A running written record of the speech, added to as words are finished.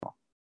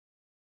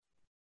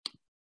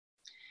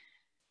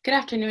Good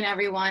afternoon,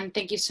 everyone.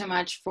 Thank you so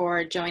much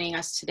for joining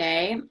us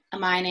today.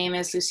 My name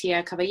is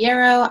Lucia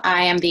Caballero.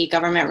 I am the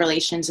Government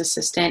Relations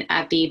Assistant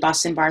at the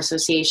Boston Bar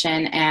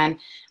Association, and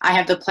I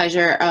have the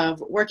pleasure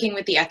of working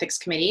with the Ethics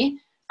Committee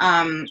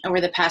over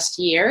the past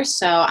year.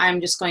 So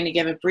I'm just going to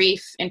give a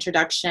brief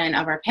introduction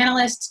of our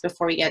panelists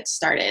before we get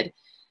started.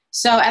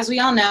 So as we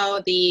all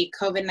know, the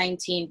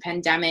COVID-19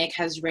 pandemic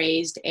has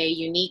raised a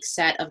unique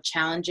set of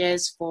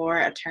challenges for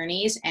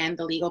attorneys and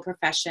the legal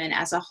profession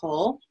as a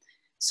whole.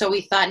 So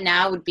we thought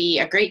now would be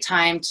a great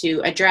time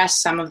to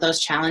address some of those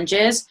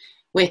challenges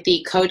with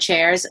the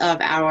co-chairs of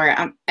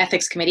our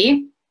Ethics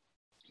Committee,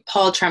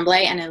 Paul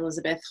Tremblay and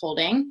Elizabeth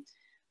Holding.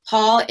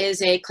 Paul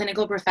is a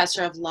clinical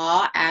professor of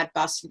law at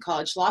Boston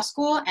College Law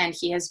School, and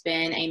he has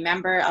been a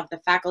member of the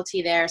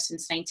faculty there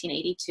since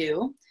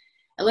 1982.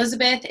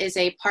 Elizabeth is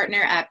a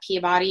partner at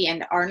Peabody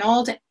and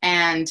Arnold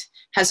and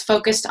has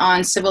focused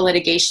on civil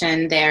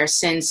litigation there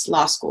since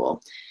law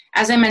school.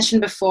 As I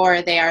mentioned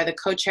before, they are the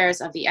co-chairs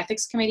of the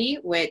Ethics Committee,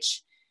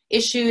 which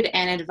issued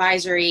an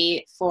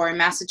advisory for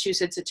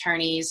Massachusetts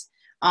attorneys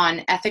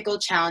on ethical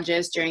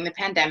challenges during the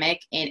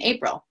pandemic in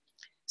April.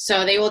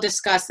 So they will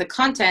discuss the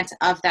content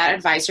of that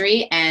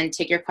advisory and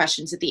take your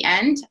questions at the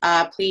end.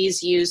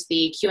 Please use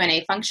the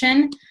Q&A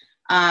function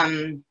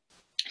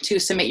to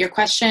submit your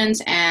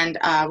questions, and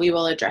we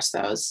will address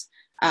those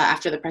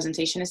after the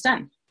presentation is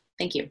done.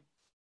 Thank you.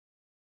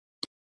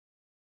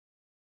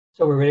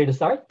 So we're ready to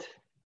start?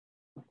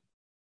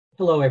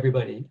 Hello,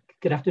 everybody.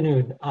 Good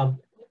afternoon.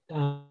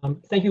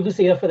 Thank you,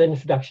 Lucia, for that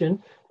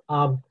introduction.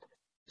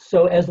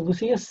 So as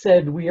Lucia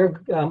said, we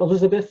are,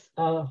 Elizabeth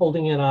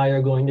Holding and I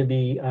are going to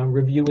be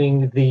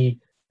reviewing the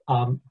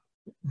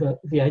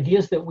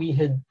ideas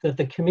that that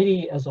the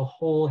committee as a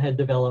whole had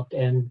developed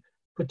and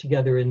put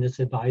together in this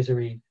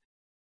advisory.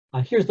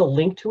 Here's the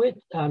link to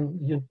it.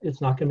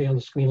 It's not going to be on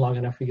the screen long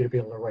enough for you to be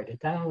able to write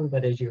it down,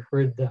 but as you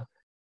heard, the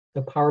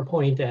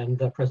PowerPoint and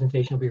the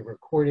presentation will be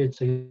recorded,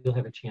 so you'll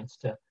have a chance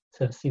to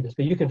see this,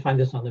 but you can find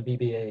this on the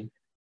BBA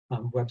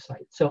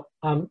website. So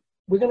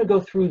we're going to go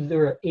through,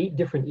 there are 8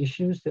 different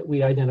issues that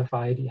we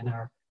identified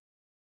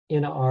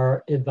in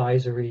our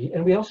advisory,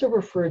 and we also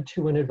referred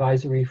to an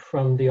advisory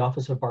from the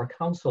Office of Bar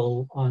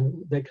Counsel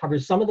that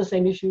covers some of the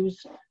same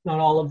issues, not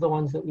all of the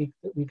ones that we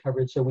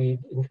covered, so we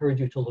encourage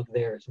you to look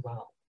there as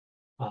well.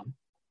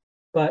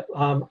 But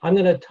I'm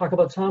going to talk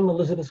about some,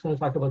 Elizabeth's going to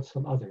talk about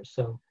some others.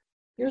 So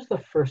here's the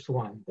first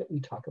one that we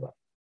talk about.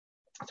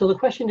 So the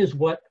question is,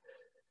 what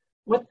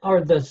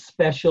are the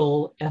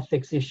special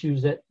ethics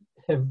issues that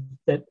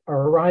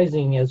are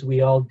arising as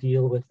we all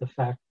deal with the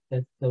fact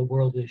that the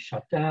world is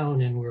shut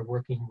down and we're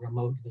working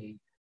remotely?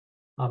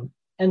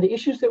 And the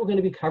issues that we're going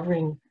to be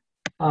covering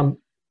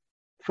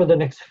for the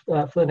next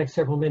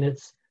several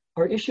minutes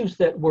are issues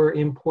that were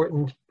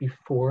important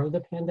before the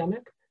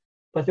pandemic,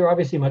 but they're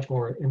obviously much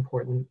more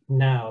important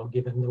now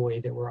given the way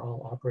that we're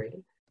all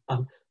operating.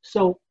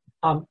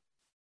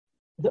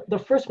 The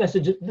first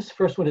message, this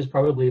first one is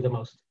probably the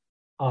most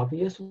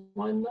obvious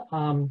one,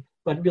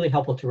 but really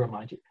helpful to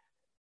remind you.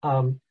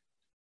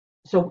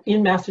 So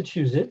in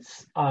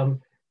Massachusetts,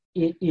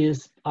 it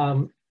is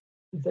the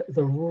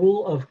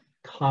rule of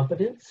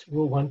competence,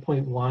 Rule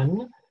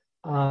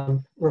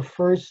 1.1,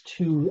 refers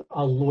to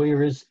a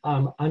lawyer's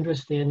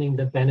understanding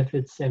the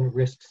benefits and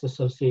risks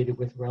associated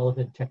with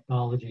relevant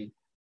technology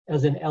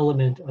as an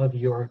element of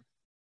your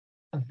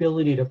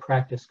ability to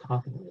practice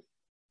competently.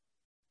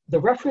 The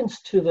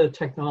reference to the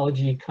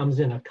technology comes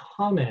in a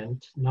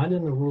comment, not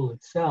in the rule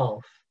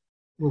itself.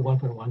 Rule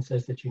 1.1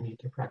 says that you need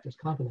to practice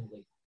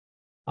competently.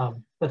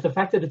 But the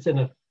fact that it's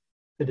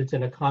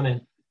in a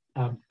comment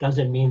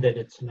doesn't mean that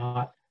it's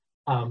not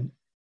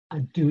a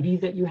duty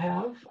that you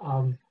have.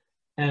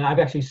 And I've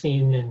actually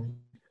seen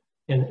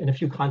in a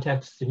few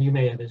contexts, and you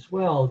may have as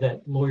well,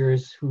 that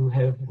lawyers who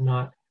have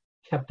not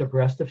kept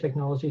abreast of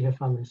technology have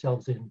found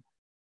themselves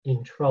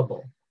in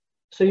trouble.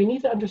 So you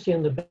need to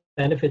understand the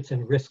benefits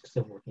and risks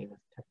of working with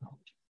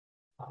technology.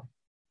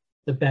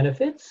 The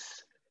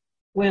benefits,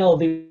 well,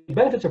 the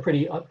benefits are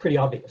pretty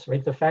obvious,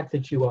 right? The fact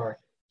that you are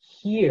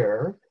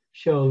here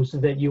shows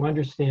that you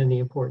understand the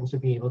importance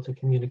of being able to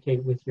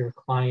communicate with your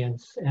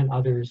clients and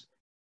others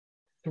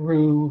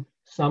through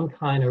some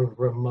kind of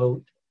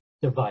remote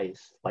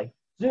device, like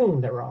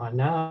Zoom that we're on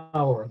now,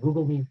 or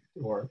Google Meet,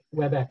 or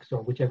WebEx,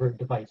 or whichever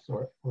device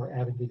or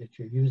avenue that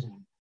you're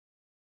using.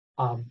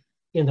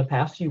 In the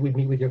past, you would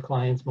meet with your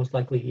clients most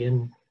likely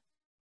in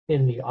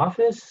the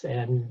office,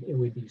 and it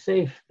would be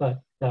safe,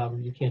 but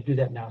you can't do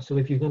that now. So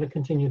if you're going to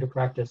continue to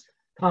practice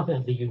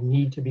competently, you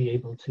need to be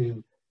able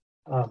to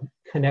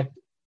connect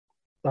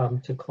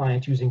to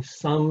clients using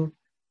some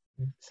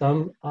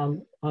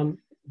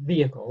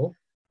vehicle,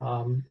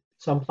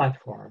 some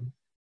platform,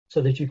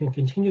 so that you can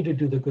continue to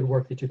do the good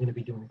work that you're going to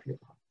be doing for your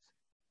clients.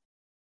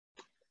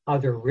 Are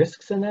there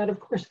risks in that?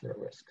 Of course there are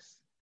risks.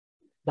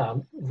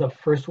 The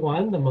first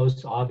one, the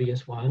most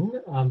obvious one,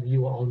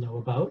 you all know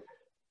about.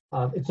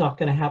 It's not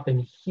going to happen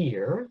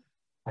here,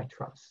 I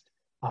trust.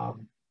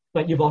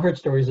 But you've all heard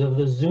stories of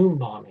the Zoom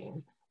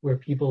bombing, where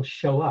people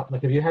show up.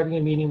 Like if you're having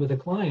a meeting with a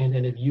client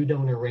and if you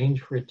don't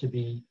arrange for it to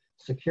be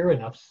secure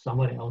enough,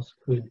 someone else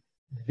could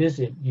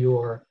visit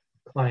your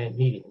client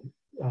meeting.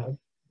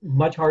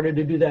 Much harder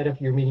to do that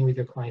if you're meeting with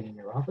your client in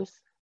your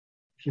office.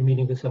 If you're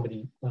meeting with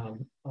somebody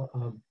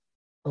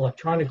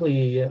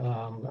electronically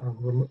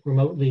or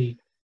remotely,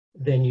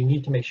 then you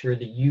need to make sure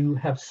that you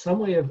have some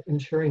way of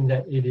ensuring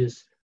that it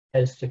is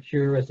as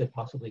secure as it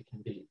possibly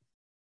can be.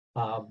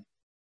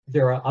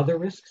 There are other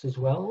risks as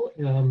well.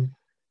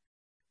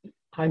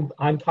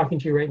 I'm talking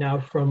to you right now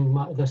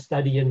from the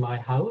study in my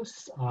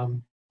house.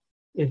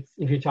 If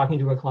you're talking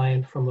to a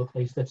client from a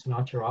place that's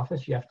not your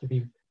office, you have to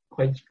be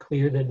quite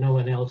clear that no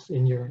one else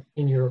in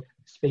your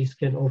space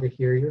can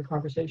overhear your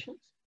conversations.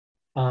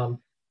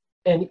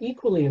 And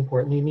equally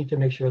important, you need to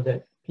make sure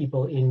that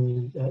people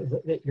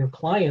that your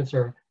clients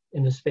are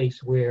in a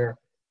space where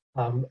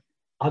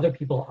other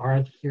people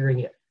aren't hearing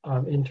it.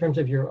 In terms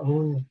of your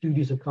own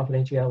duties of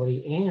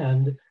confidentiality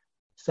and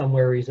some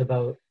worries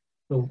about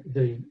the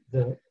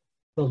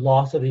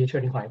loss of the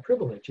attorney-client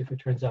privilege if it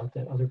turns out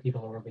that other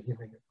people are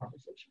overhearing your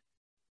conversation.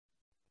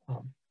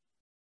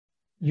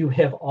 You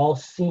have all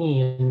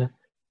seen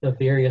the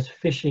various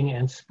phishing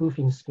and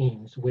spoofing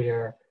schemes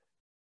where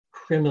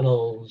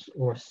criminals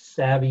or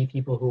savvy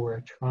people who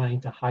are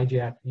trying to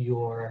hijack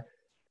your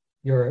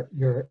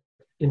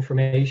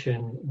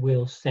information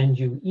will send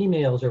you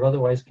emails or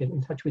otherwise get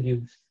in touch with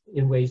you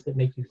in ways that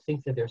make you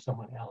think that they're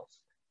someone else.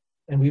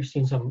 And we've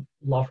seen some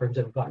law firms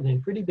that have gotten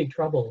in pretty big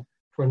trouble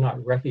for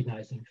not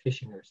recognizing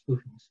phishing or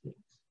spoofing schemes.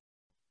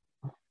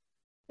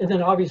 And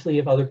then obviously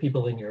if other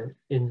people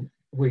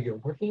where you're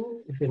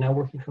working, if you're now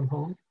working from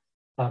home,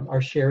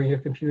 are sharing your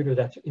computer,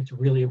 it's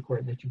really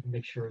important that you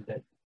make sure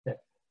that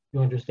you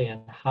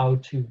understand how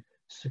to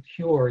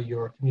secure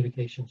your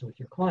communications with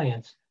your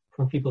clients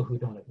from people who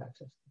don't have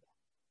access to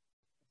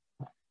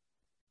them.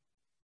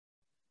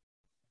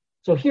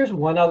 So here's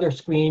one other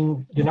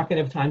screen. You're not going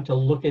to have time to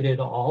look at it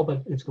all,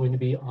 but it's going to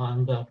be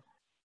on the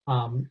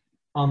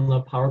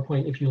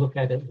PowerPoint if you look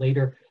at it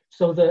later.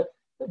 So the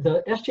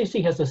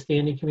SJC has a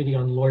standing committee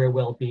on lawyer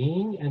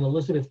well-being, and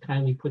Elizabeth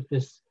kindly put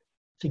this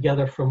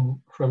together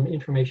from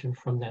information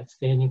from that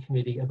standing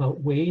committee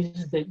about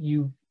ways that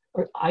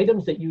or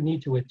items that you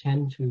need to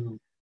attend to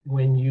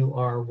when you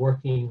are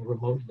working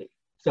remotely.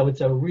 So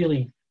it's a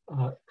really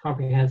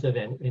comprehensive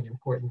and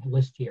important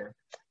list here,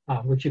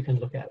 which you can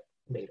look at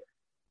later.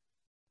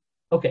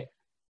 Okay,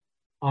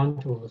 on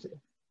to Elizabeth.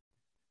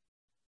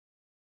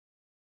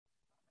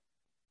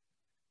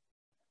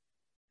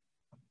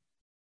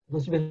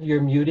 Elizabeth,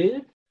 you're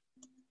muted.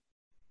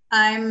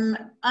 I'm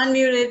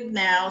unmuted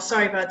now.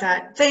 Sorry about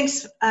that.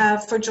 Thanks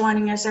for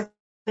joining us.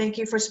 Thank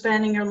you for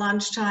spending your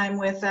lunchtime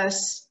with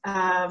us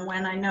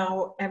when I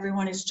know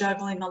everyone is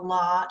juggling a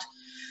lot.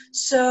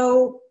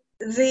 So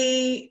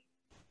the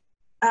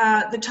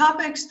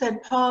topics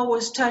that Paul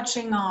was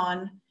touching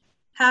on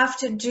have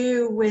to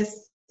do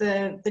with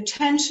the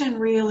tension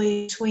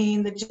really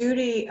between the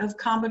duty of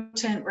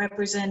competent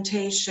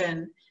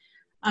representation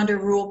under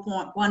Rule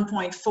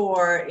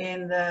 1.4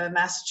 in the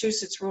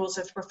Massachusetts Rules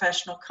of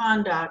Professional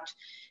Conduct,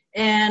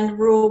 and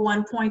Rule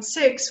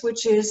 1.6,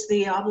 which is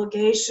the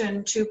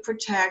obligation to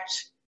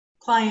protect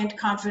client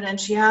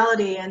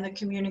confidentiality and the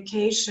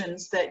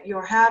communications that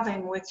you're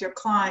having with your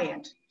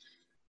client.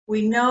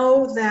 We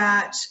know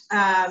that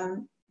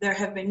there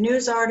have been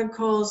news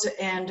articles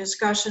and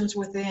discussions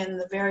within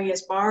the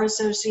various bar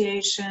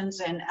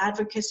associations and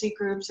advocacy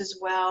groups as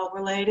well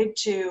related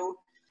to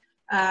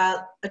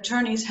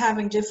attorneys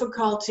having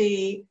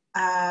difficulty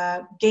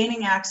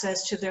gaining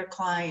access to their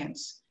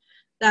clients.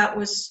 That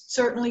was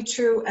certainly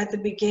true at the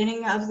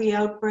beginning of the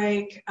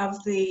outbreak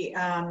of the,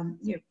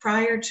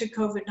 prior to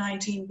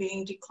COVID-19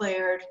 being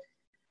declared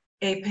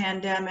a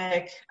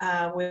pandemic,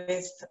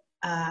 with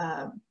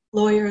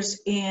lawyers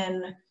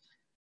in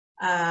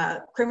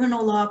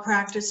criminal law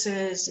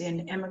practices,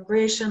 in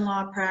immigration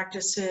law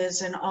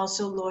practices, and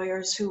also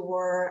lawyers who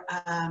were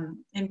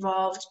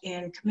involved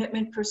in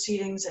commitment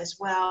proceedings as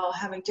well,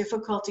 having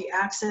difficulty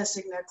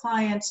accessing their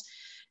clients,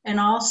 and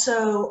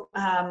also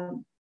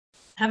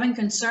having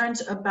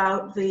concerns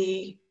about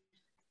the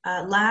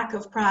lack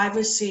of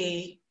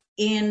privacy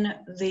in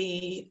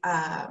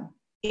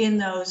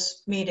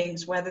those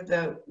meetings,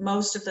 whether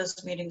most of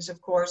those meetings,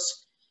 of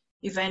course,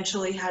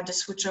 eventually had to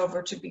switch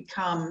over to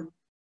become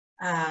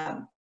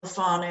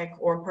telephonic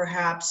or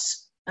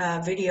perhaps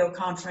video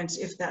conference,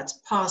 if that's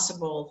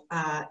possible,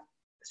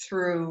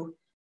 through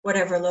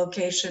whatever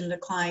location the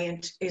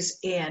client is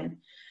in.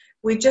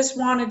 We just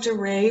wanted to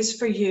raise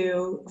for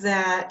you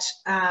that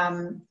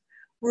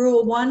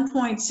Rule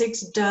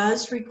 1.6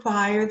 does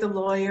require the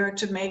lawyer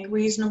to make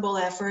reasonable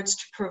efforts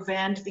to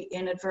prevent the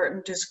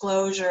inadvertent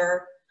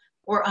disclosure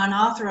or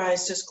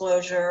unauthorized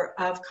disclosure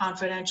of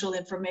confidential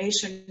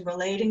information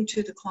relating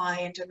to the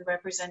client and the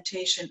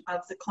representation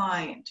of the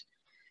client.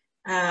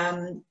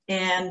 And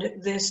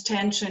this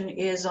tension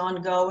is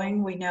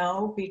ongoing, we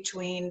know,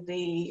 between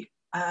the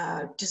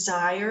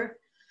desire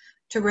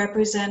to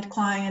represent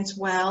clients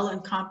well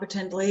and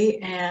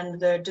competently and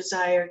the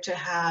desire to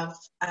have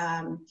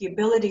the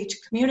ability to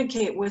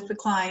communicate with the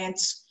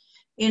clients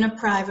in a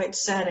private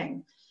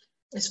setting.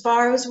 As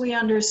far as we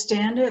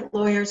understand it,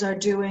 lawyers are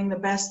doing the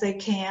best they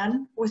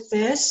can with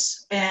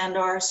this and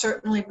are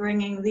certainly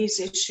bringing these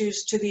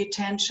issues to the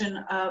attention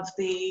of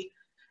the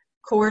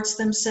courts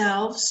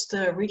themselves,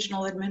 the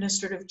regional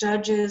administrative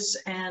judges,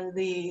 and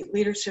the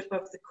leadership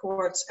of the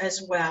courts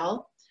as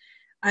well.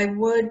 I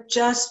would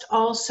just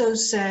also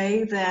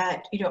say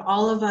that, you know,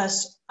 all of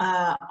us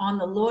on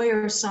the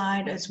lawyer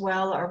side as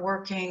well are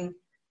working,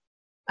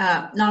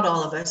 not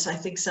all of us, I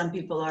think some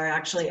people are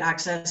actually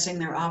accessing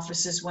their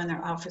offices when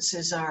their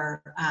offices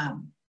are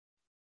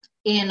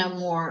in a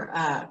more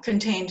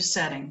contained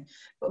setting.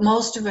 But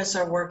most of us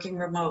are working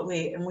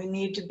remotely, and we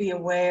need to be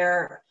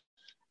aware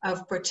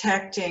of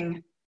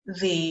protecting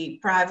the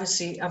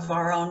privacy of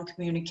our own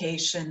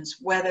communications,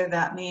 whether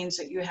that means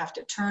that you have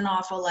to turn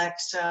off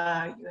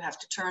Alexa, you have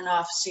to turn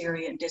off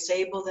Siri and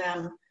disable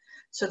them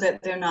so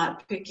that they're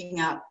not picking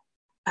up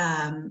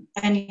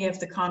any of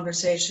the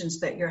conversations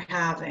that you're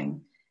having.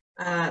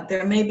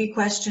 There may be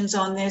questions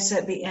on this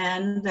at the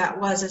end. That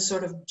was a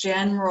sort of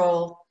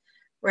general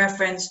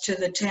reference to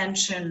the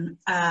tension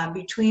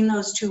between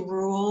those two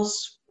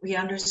rules. We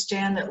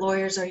understand that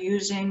lawyers are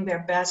using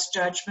their best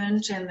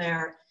judgment and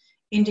their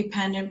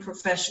independent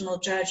professional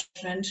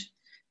judgment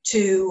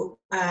to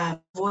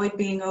avoid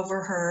being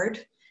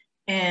overheard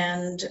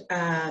and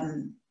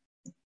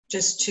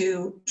just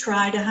to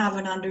try to have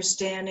an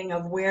understanding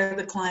of where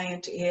the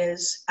client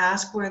is,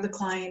 ask where the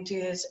client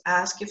is,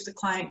 ask if the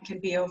client can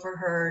be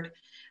overheard,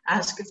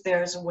 ask if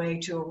there's a way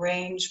to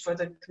arrange for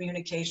the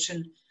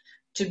communication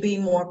to be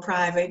more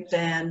private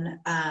than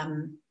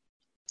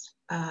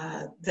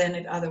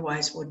it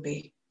otherwise would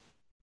be.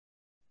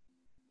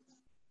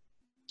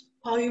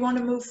 Paul, you want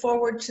to move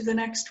forward to the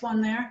next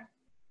one there?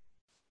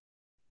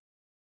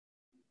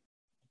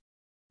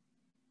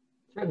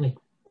 Certainly.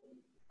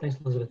 Thanks,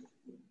 Elizabeth.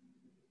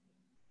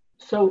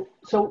 So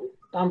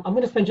I'm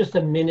going to spend just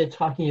a minute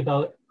talking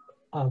about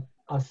a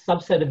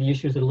subset of the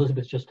issues that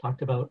Elizabeth just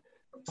talked about.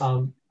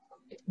 And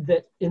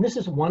this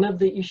is one of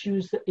the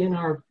issues in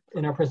our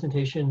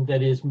presentation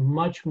that is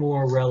much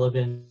more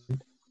relevant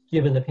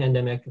given the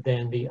pandemic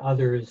than the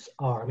others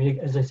are. I mean,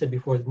 as I said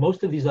before,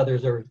 most of these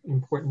others are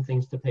important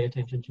things to pay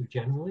attention to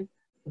generally,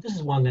 but this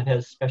is one that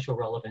has special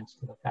relevance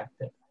to the fact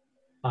that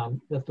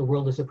that the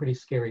world is a pretty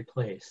scary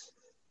place.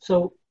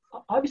 So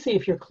obviously,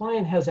 if your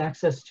client has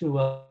access to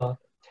a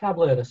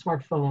tablet, a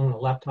smartphone, a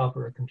laptop,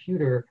 or a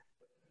computer,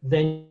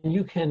 then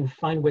you can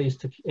find ways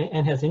to,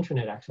 and has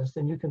internet access,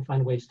 then you can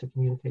find ways to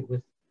communicate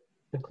with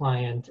the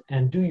client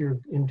and do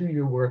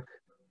your work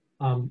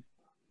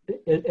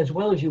as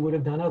well as you would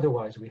have done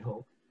otherwise, we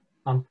hope.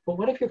 But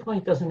what if your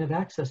client doesn't have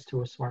access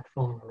to a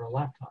smartphone or a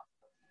laptop?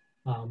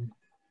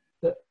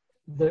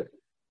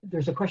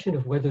 There's a question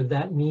of whether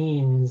that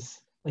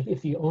means, like,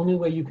 if the only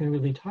way you can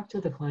really talk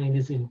to the client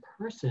is in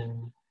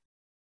person,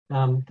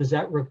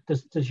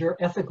 does your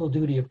ethical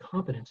duty of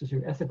competence, does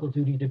your ethical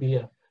duty to be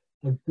a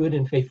good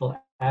and faithful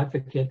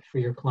advocate for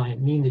your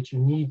client mean that you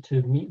need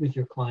to meet with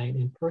your client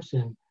in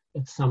person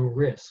at some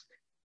risk?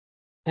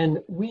 And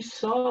we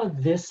saw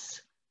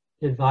this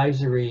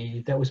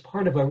advisory that was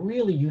part of a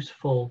really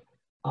useful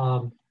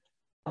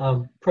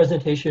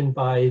presentation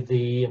by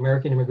the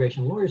American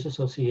Immigration Lawyers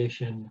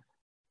Association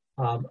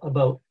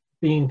about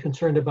being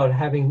concerned about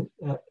having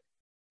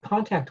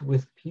contact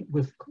with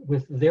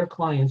their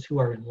clients who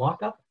are in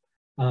lockup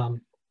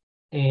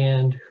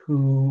and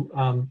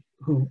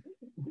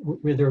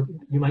whether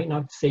you might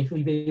not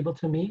safely be able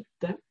to meet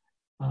them.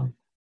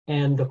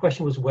 And the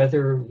question was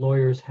whether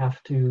lawyers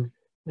have to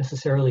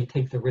necessarily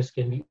take the risk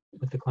and meet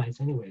with the clients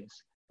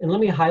anyways. And let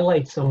me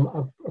highlight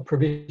some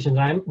provisions.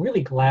 I'm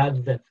really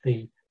glad that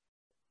the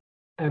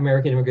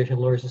American Immigration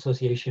Lawyers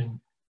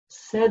Association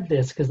said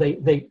this, because they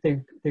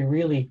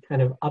really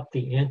kind of upped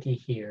the ante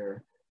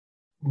here,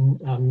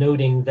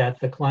 noting that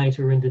the clients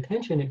who are in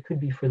detention, it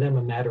could be for them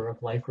a matter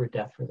of life or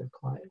death for their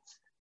clients.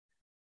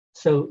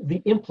 So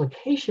the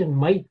implication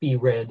might be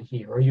read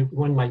here, or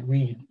one might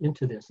read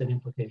into this an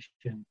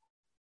implication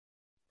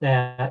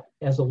that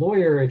as a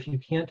lawyer, if you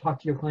can't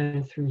talk to your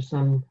client through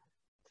some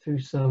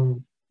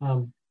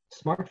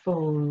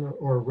smartphone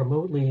or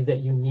remotely, that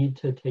you need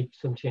to take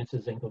some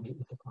chances and go meet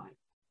with the client.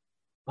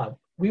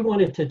 We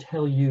wanted to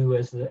tell you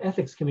as the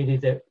ethics committee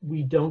that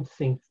we don't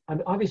think,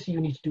 obviously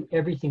you need to do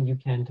everything you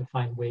can to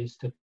find ways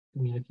to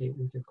communicate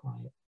with your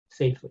client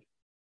safely.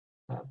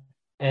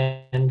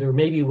 And there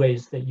may be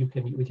ways that you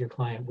can meet with your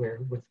client where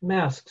with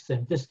masks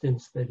and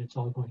distance that it's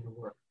all going to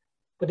work.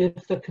 But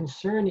if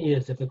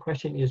the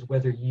question is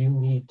whether you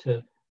need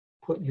to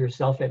put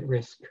yourself at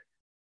risk,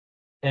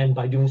 and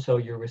by doing so,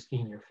 you're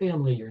risking your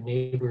family, your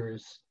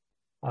neighbors,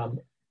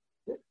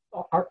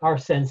 our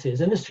sense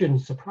is, and this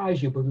shouldn't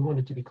surprise you, but we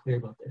wanted to be clear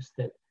about this,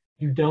 that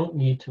you don't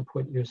need to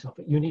put yourself,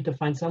 you need to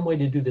find some way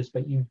to do this,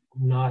 but you're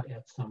not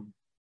at some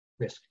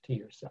risk to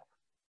yourself.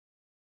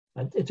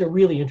 It's a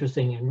really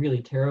interesting and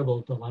really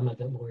terrible dilemma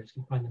that lawyers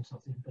can find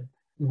themselves in, but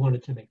we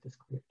wanted to make this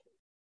clear.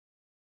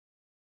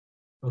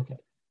 Okay,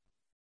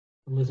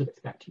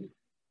 Elizabeth, back to you.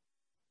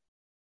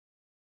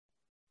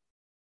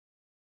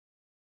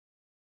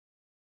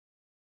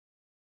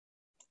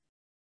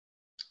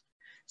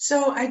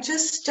 So I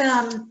just,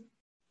 the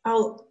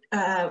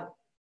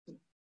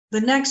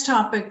next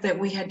topic that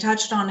we had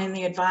touched on in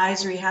the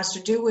advisory has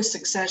to do with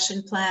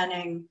succession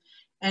planning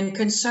and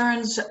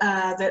concerns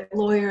that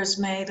lawyers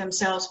may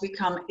themselves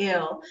become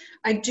ill.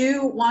 I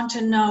do want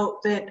to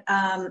note that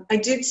I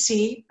did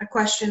see a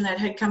question that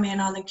had come in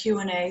on the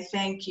Q&A,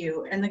 thank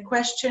you. And the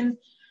question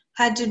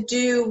had to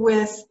do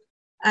with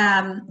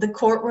the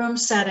courtroom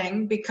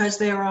setting, because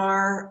there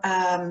are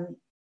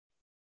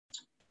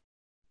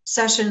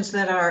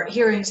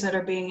hearings that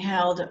are being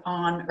held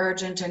on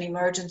urgent and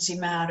emergency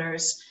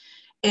matters.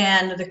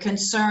 And the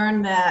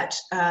concern that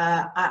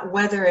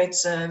whether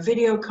it's a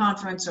video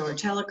conference or a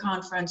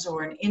teleconference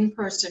or an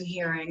in-person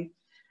hearing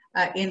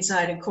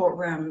inside a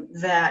courtroom,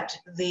 that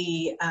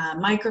the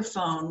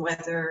microphone,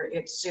 whether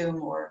it's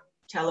Zoom or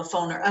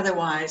telephone or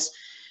otherwise,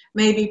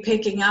 may be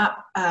picking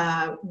up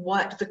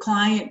what the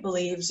client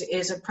believes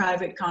is a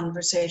private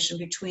conversation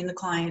between the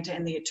client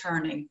and the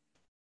attorney.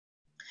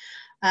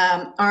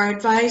 Our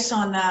advice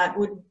on that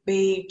would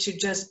be to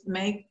just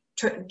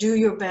do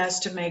your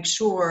best to make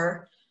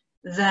sure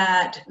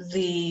that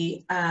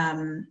the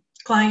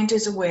client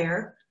is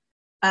aware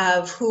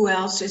of who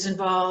else is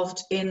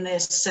involved in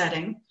this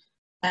setting,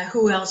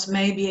 who else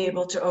may be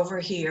able to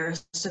overhear,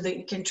 so that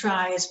you can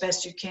try as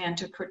best you can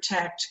to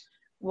protect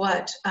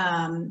what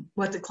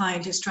the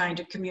client is trying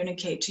to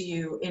communicate to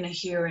you in a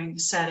hearing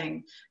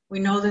setting. We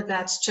know that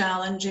that's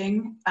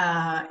challenging.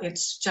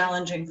 It's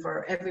challenging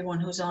for everyone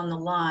who's on the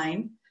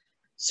line,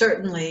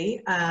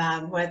 certainly,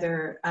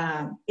 whether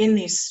in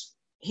these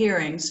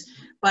hearings,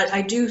 but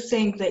I do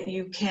think that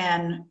you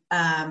can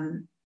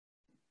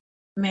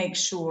make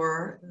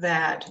sure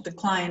that the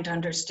client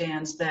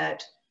understands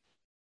that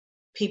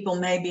people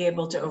may be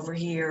able to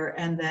overhear,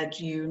 and that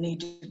you need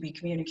to be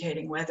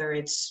communicating, whether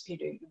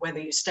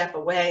you step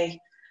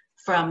away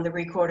from the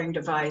recording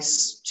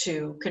device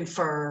to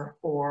confer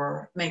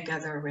or make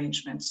other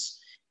arrangements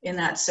in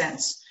that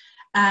sense.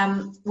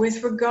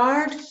 With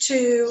regard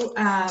to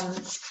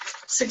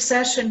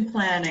succession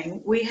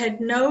planning, we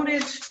had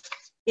noted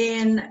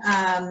in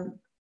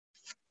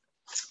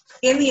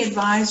the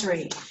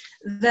advisory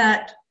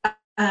that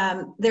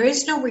there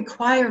is no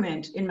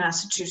requirement in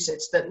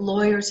Massachusetts that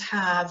lawyers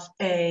have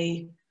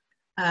a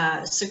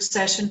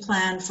succession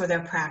plan for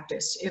their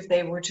practice if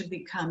they were to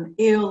become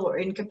ill or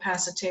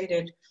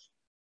incapacitated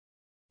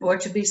or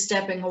to be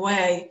stepping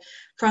away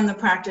from the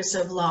practice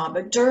of law.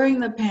 But during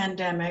the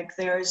pandemic,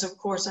 there is, of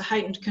course, a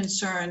heightened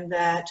concern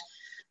that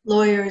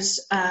lawyers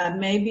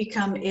may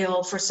become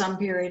ill for some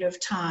period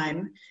of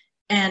time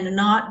and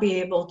not be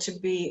able to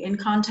be in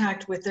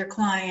contact with their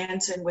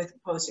clients and with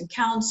opposing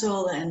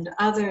counsel and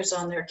others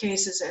on their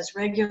cases as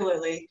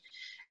regularly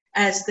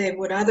as they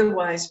would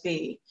otherwise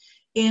be.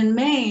 In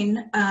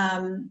Maine,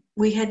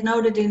 we had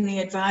noted in the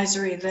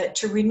advisory that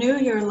to renew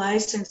your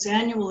license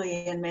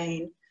annually in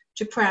Maine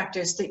to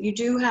practice, that you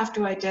do have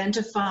to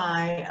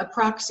identify a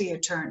proxy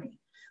attorney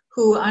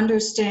who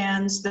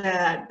understands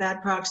that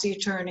that proxy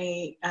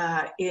attorney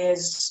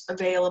is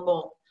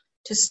available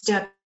to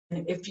step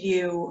in if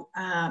you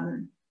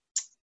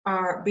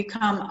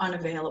become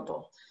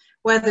unavailable,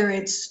 whether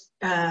it's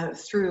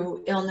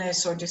through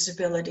illness or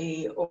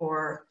disability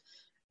or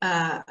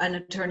an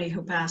attorney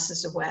who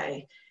passes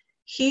away.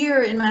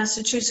 Here in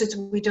Massachusetts,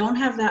 we don't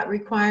have that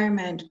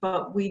requirement,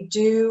 but we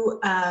do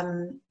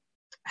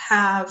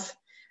have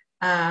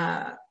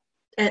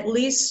at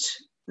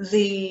least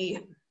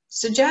the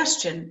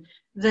suggestion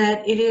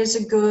that it is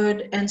a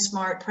good and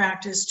smart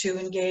practice to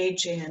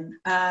engage in.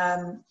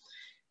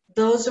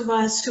 Those of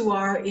us who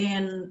are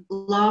in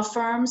law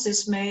firms,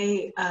 this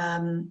may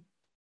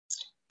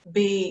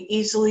be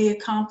easily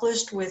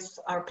accomplished with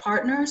our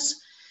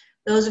partners.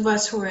 Those of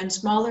us who are in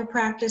smaller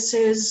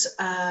practices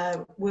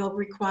will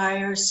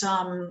require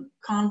some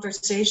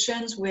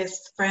conversations with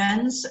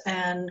friends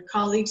and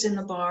colleagues in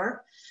the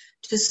bar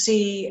to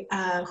see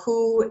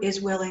who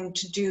is willing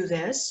to do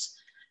this.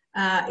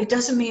 It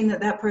doesn't mean that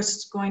that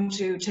person's going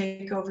to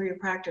take over your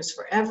practice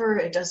forever.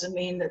 It doesn't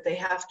mean that they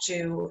have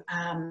to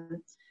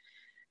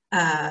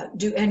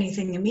do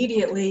anything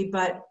immediately,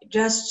 but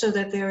just so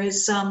that there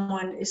is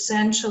someone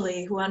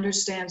essentially who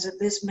understands that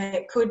this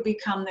could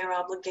become their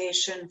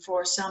obligation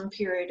for some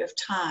period of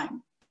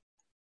time.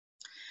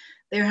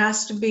 There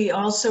has to be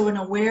also an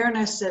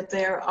awareness that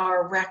there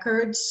are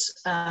records,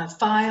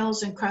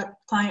 files, and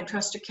client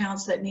trust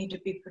accounts that need to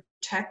be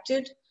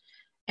protected,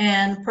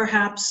 and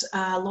perhaps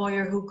a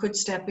lawyer who could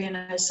step in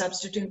as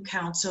substitute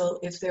counsel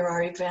if there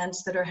are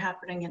events that are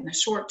happening in the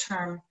short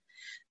term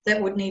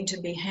that would need to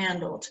be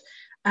handled.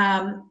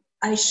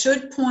 I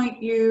should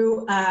point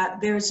you,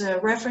 there's a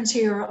reference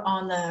here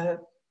on the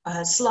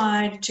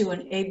slide to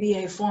an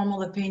ABA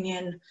formal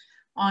opinion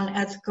on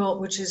ethical,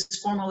 which is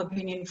formal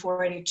opinion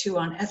 482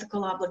 on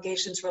ethical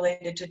obligations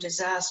related to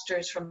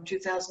disasters from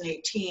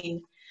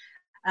 2018.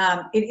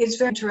 It is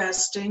very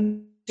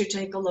interesting to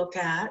take a look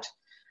at.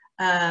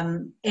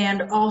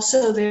 And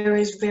also there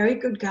is very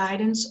good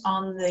guidance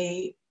on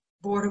the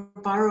Board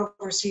of Bar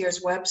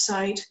Overseers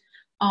website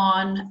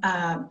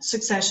on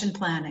succession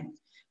planning.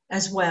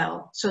 as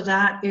well. So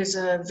that is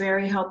a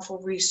very helpful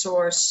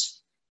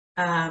resource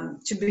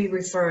to be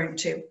referring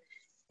to.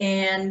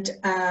 And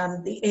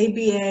the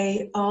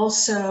ABA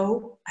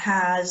also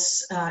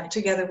has,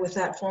 together with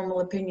that formal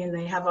opinion,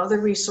 they have other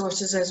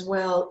resources as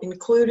well,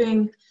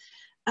 including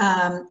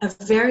a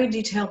very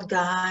detailed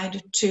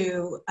guide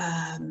to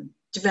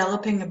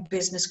developing a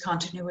business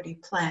continuity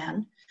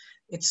plan.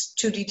 It's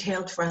too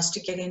detailed for us to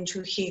get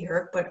into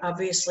here, but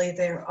obviously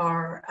there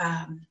are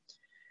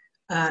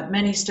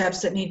many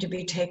steps that need to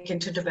be taken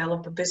to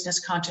develop a business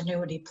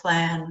continuity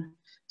plan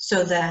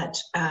so that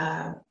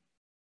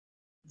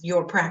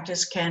your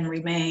practice can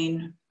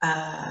remain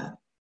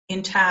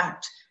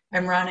intact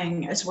and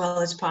running as well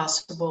as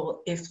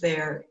possible if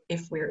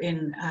we're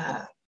in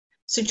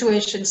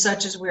situations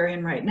such as we're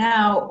in right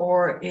now,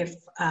 or if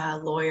a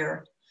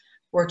lawyer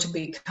were to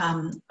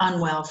become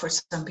unwell for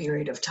some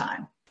period of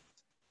time.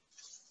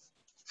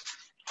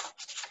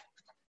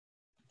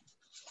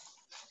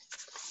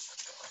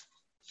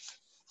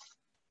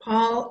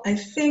 Paul, I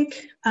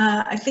think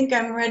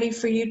I'm ready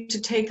for you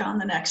to take on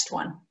the next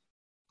one.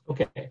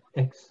 Okay,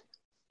 thanks.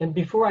 And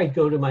before I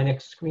go to my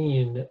next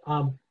screen,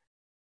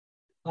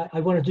 I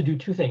wanted to do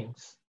two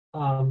things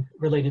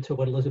related to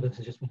what Elizabeth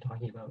has just been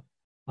talking about.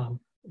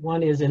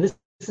 One is, and this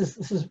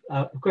is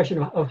a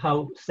question of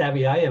how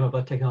savvy I am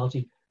about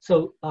technology.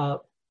 So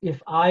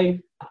if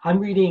I'm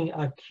reading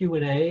a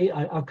Q&A,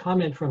 a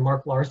comment from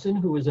Mark Larson,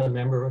 who is a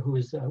member, who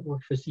is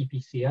worked for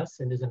CPCS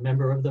and is a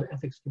member of the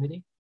ethics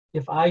committee.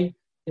 If I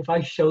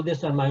show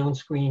this on my own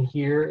screen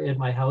here at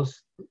my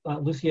house,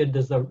 Lucia,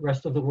 does the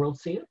rest of the world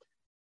see it?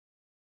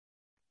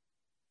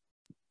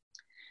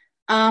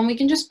 We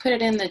can just put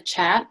it in the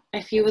chat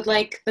if you would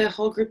like the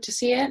whole group to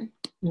see it.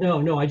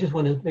 No, I just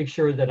want to make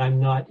sure that I'm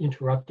not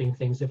interrupting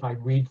things if I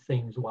read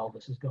things while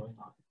this is going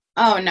on.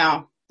 Oh,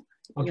 no.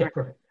 Okay,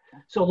 perfect.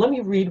 So let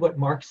me read what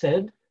Mark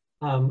said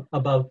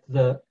about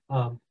the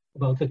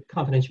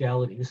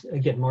confidentialities.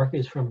 Again, Mark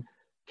is from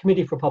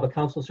Committee for Public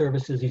Counsel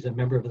Services. He's a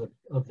member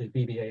of the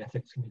BBA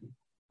Ethics Committee.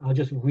 I'll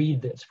just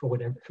read this for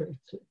whatever,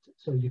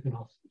 so you can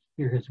all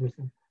hear his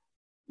wisdom.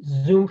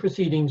 Zoom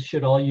proceedings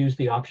should all use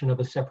the option of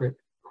a separate,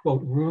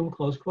 quote, room,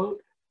 close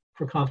quote,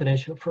 for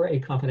a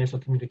confidential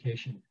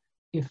communication.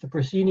 If the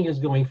proceeding is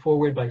going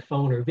forward by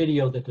phone or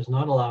video that does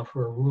not allow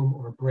for a room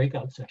or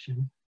breakout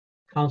session,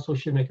 counsel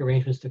should make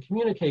arrangements to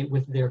communicate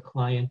with their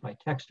client by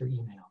text or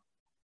email.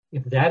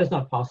 If that is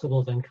not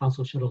possible, then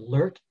counsel should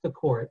alert the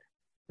court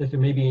that there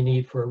may be a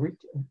need for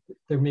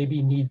there may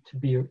need to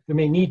be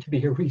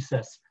a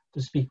recess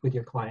to speak with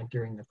your client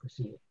during the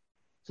proceeding.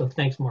 So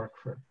thanks, Mark,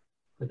 for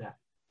that.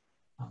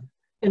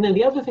 And then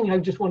the other thing I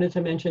just wanted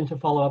to mention to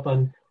follow up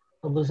on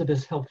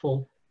Elizabeth's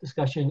helpful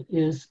discussion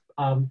is,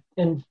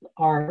 and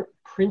our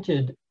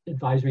printed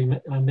advisory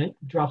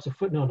drops a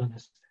footnote on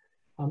this.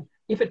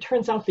 If it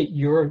turns out that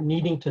you're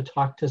needing to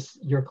talk to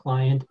your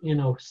client in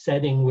a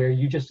setting where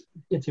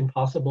it's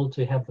impossible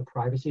to have the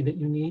privacy that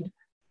you need,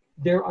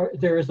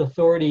 there is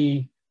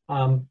authority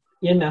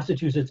in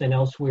Massachusetts and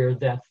elsewhere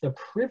that the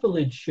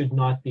privilege should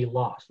not be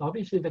lost.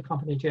 Obviously, the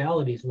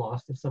confidentiality is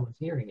lost if someone's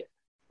hearing it.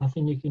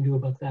 Nothing you can do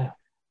about that.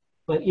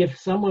 But if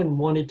someone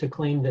wanted to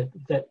claim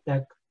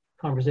that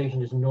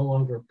conversation is no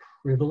longer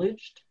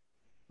privileged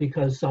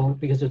because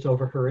it's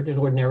overheard, and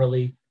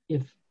ordinarily,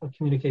 if a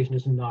communication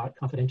is not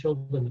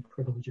confidential, then the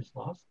privilege is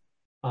lost.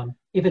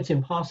 If it's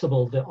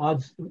impossible,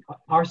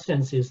 our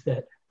sense is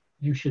that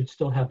you should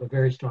still have a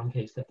very strong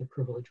case that the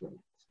privilege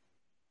remains.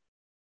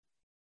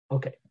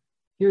 Okay,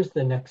 here's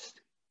the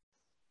next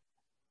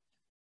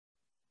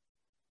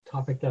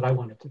topic that I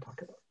wanted to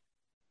talk about.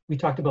 We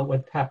talked about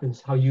what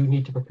happens, how you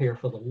need to prepare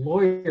for the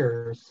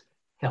lawyer's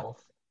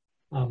health.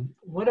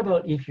 What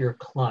about if your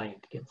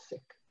client gets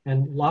sick?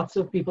 And lots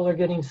of people are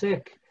getting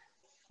sick,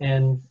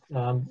 and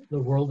the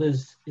world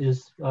is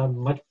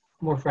much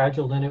more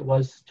fragile than it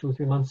was 2 or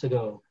 3 months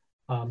ago.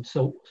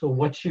 So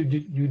what should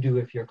you do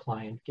if your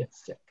client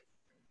gets sick?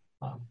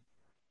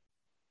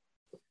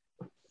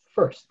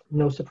 First,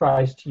 no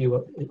surprise to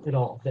you at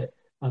all that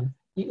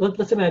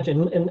let's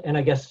imagine, and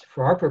I guess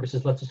for our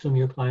purposes, let's assume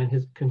your client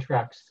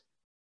contracts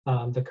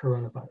the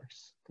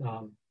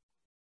coronavirus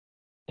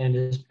and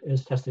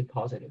is tested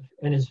positive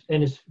and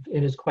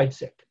is quite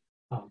sick.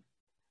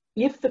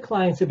 If the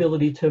client's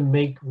ability to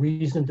make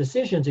reasoned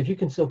decisions, if you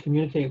can still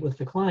communicate with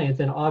the client,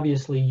 then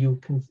obviously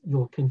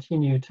you'll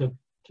continue to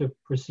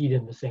proceed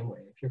in the same way.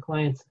 If your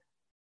client,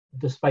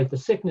 despite the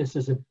sickness,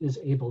 is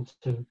able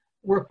to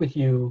work with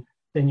you,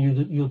 then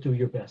you'll do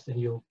your best and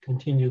you'll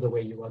continue the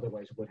way you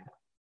otherwise would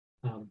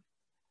have.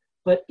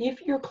 But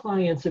if your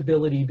client's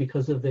ability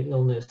because of the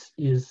illness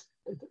is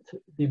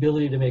the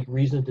ability to make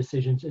reasoned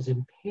decisions is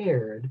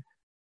impaired,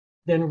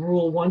 then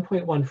Rule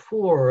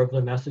 1.14 of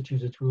the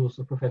Massachusetts Rules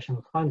of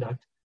Professional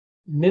Conduct,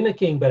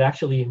 mimicking but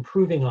actually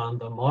improving on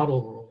the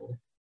model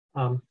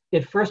rule,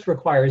 it first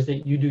requires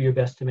that you do your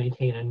best to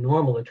maintain a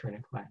normal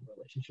attorney-client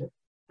relationship.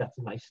 That's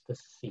nice to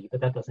see,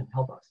 but that doesn't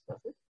help us,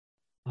 does it?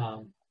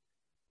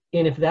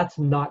 And if that's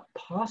not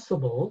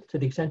possible, to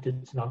the extent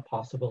it's not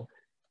possible,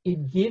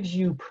 it gives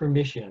you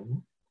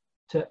permission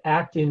to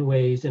act in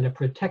ways in a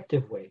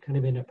protective way, kind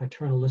of in a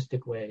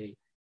paternalistic way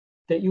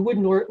that you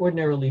wouldn't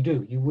ordinarily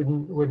do. You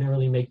wouldn't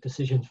ordinarily make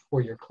decisions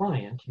for your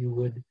client. You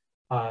would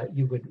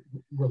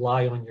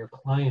rely on your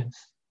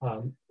client's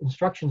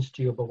instructions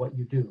to you about what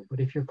you do. But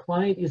if your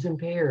client is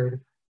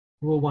impaired,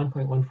 Rule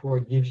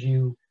 1.14 gives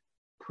you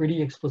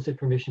pretty explicit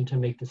permission to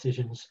make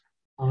decisions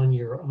on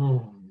your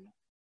own.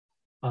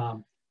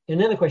 And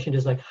then the question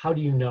is, like, how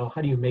do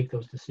you make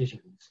those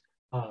decisions?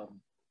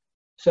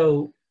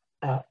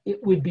 It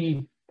would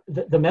be,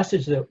 the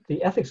message that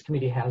the ethics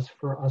committee has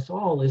for us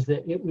all is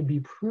that it would be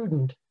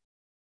prudent,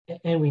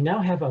 and we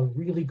now have a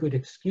really good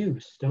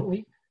excuse, don't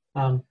we,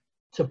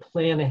 to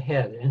plan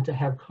ahead and to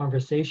have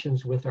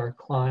conversations with our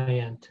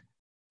client.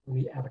 Let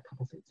me add a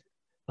couple things.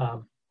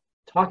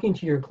 Talking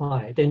to your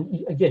client,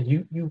 and again,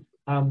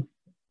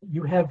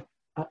 you have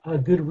a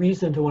good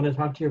reason to want to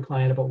talk to your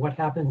client about what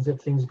happens if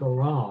things go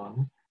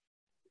wrong.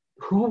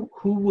 Who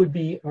would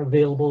be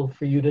available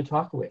for you to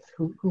talk with?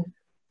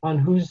 On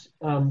whose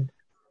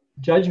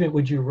judgment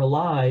would you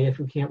rely if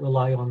you can't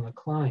rely on the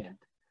client?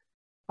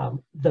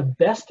 The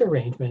best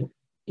arrangement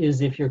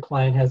is if your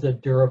client has a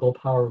durable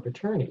power of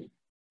attorney,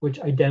 which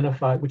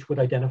would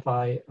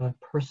identify a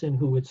person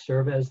who would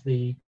serve as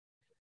the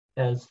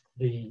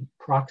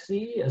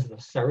proxy, as the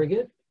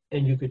surrogate,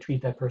 and you could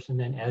treat that person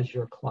then as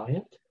your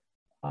client.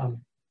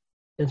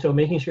 And so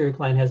making sure your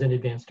client has an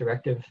advance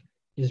directive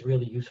is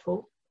really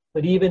useful.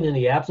 But even in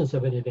the absence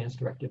of an advance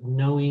directive,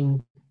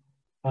 knowing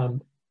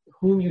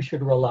whom you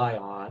should rely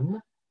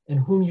on and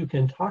whom you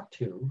can talk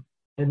to,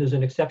 and there's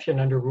an exception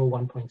under Rule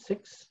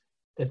 1.6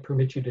 that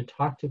permits you to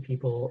talk to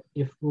people.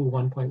 If Rule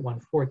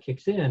 1.14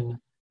 kicks in,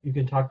 you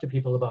can talk to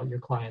people about your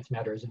client's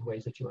matters in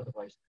ways that you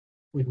otherwise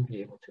wouldn't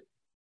be able to.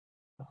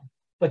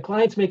 But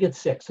clients may get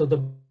sick. So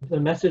the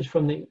message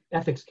from the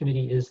ethics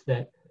committee is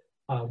that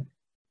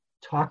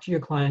talk to your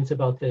clients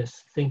about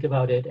this, think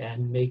about it,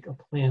 and make a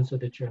plan so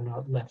that you're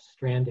not left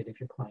stranded if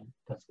your client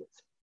does get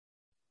sick.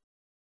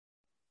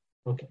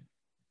 Okay.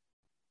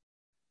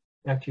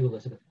 Back to you,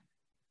 Elizabeth.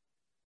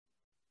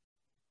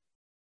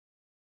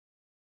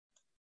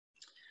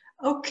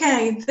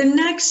 Okay, the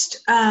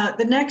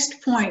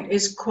next point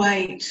is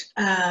quite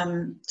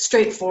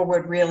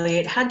straightforward, really.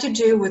 It had to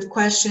do with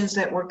questions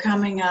that were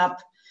coming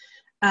up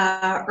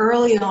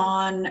early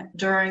on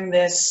during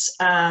this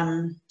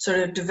sort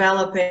of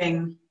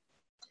developing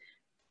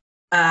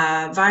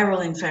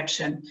viral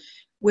infection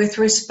with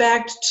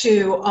respect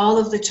to all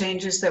of the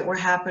changes that were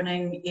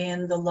happening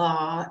in the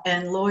law,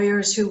 and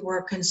lawyers who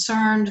were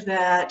concerned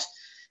that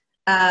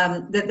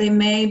that they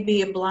may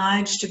be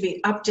obliged to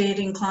be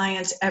updating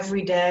clients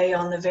every day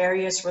on the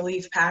various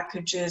relief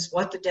packages,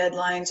 what the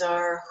deadlines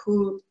are,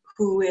 who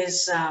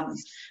is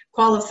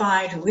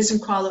qualified, who isn't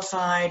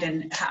qualified,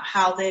 and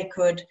how they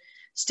could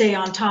stay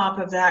on top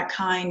of that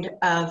kind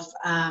of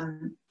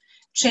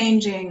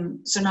changing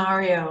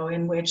scenario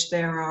in which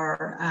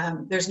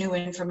there's new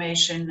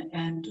information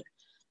and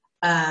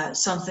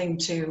something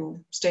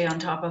to stay on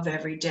top of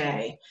every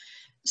day.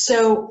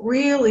 So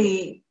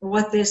really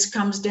what this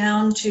comes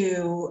down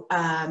to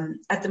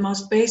at the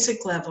most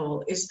basic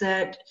level is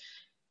that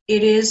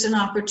it is an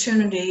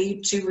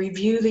opportunity to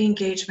review the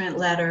engagement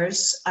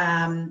letters.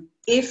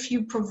 If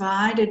you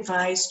provide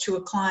advice to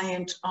a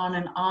client on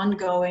an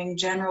ongoing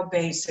general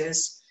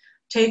basis,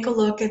 take a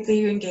look at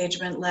the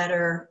engagement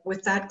letter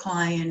with that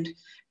client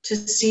to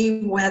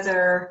see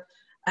whether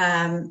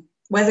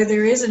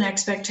there is an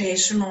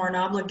expectation or an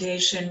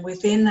obligation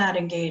within that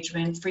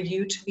engagement for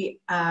you to be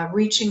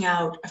reaching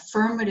out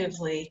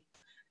affirmatively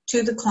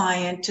to the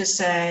client to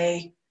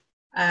say,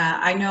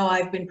 I know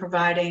I've been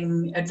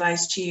providing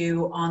advice to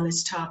you on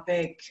this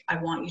topic. I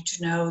want you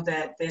to know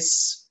that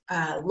this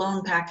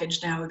loan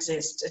package now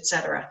exists,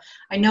 etc.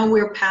 I know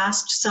we're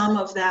past some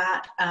of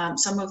that,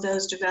 some of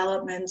those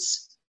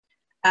developments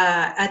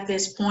at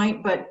this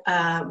point, but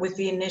with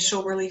the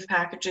initial relief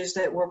packages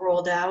that were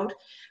rolled out.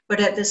 But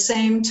at the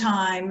same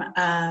time,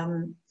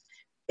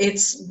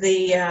 it's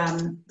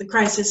the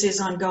crisis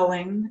is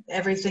ongoing.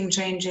 Everything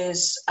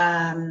changes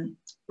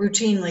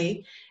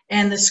routinely,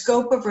 and the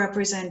scope of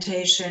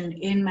representation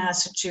in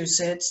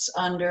Massachusetts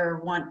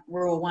under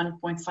Rule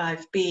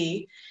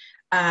 1.5b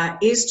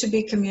is to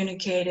be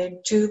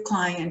communicated to the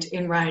client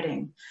in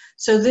writing.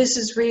 So this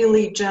is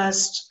really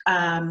just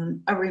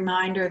a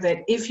reminder that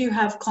if you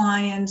have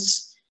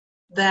clients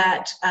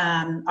that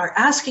are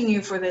asking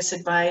you for this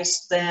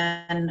advice,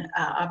 then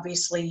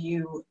obviously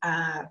you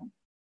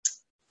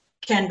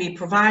can be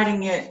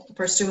providing it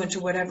pursuant to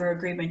whatever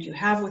agreement you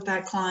have with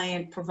that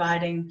client,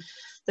 providing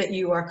that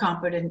you are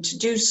competent to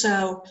do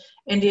so.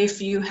 And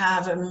if you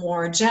have a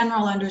more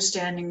general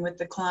understanding with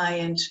the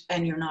client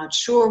and you're not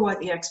sure what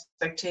the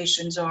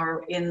expectations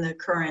are in the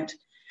current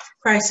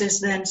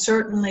crisis, then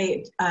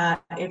certainly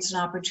it's an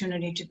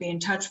opportunity to be in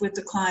touch with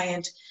the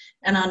client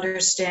and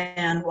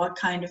understand what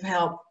kind of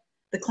help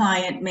the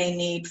client may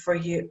need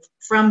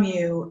from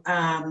you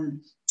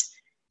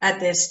at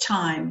this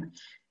time.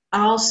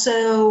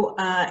 Also,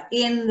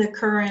 in the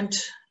current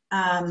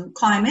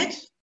climate,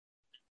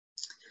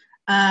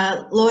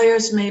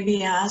 Lawyers may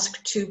be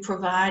asked to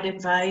provide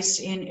advice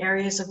in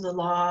areas of the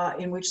law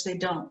in which they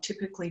don't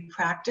typically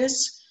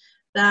practice.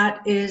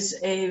 That is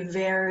a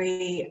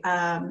very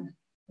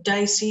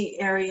dicey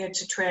area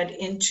to tread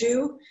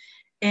into.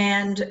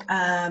 And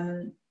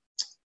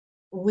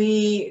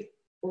we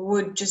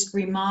would just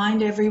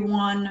remind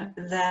everyone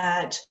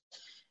that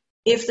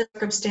if the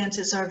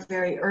circumstances are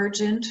very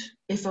urgent,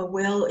 if a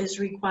will is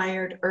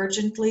required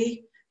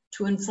urgently,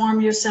 to inform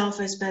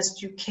yourself as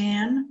best you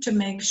can to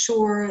make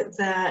sure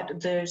that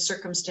the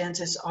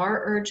circumstances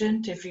are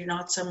urgent. If you're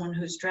not someone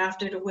who's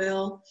drafted a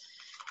will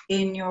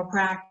in your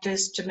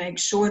practice, to make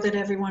sure that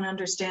everyone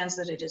understands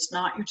that it is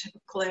not your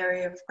typical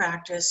area of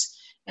practice,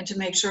 and to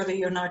make sure that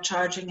you're not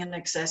charging an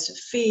excessive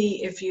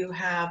fee if you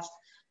have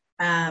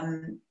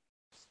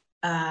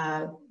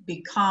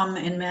become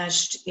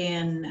enmeshed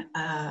in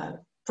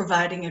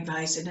providing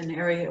advice in an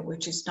area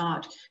which is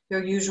not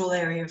your usual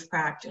area of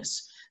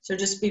practice. So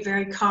just be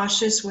very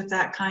cautious with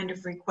that kind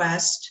of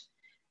request,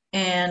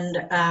 and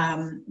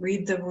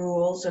read the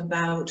rules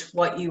about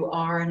what you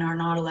are and are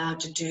not allowed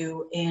to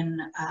do in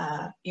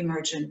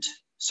emergent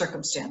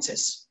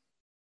circumstances.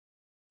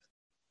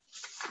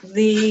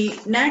 The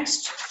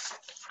next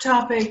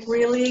topic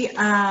really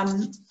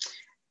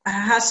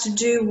has to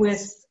do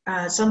with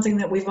something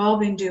that we've all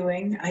been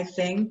doing, I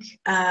think,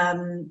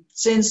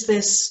 since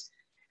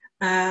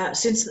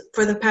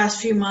for the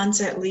past few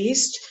months at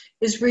least,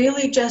 is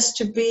really just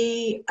to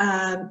be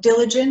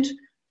diligent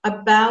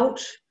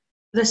about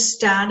the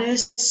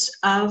status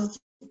of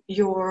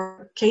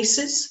your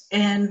cases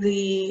and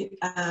the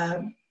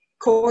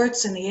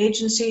courts and the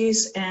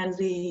agencies and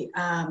the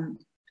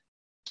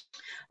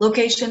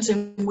locations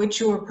in which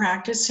you are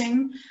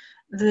practicing.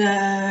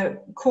 The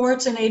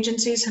courts and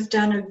agencies have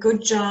done a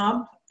good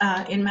job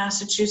in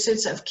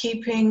Massachusetts of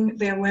keeping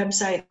their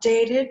website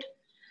updated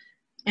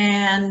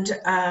and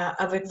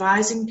of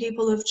advising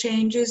people of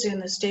changes in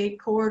the state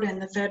court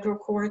and the federal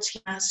courts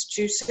in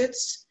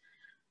Massachusetts.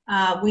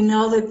 We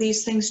know that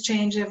these things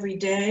change every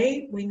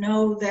day. We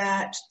know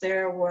that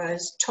there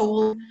was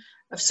told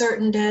of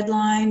certain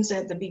deadlines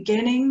at the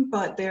beginning,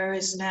 but there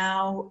is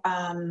now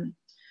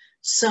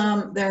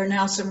there are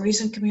now some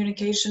recent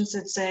communications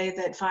that say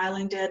that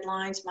filing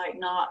deadlines might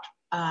not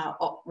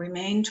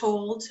remain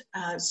told.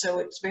 So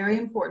it's very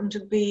important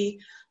to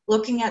be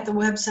looking at the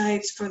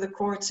websites for the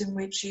courts in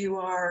which you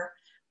are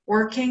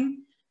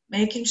working,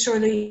 making sure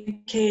that you're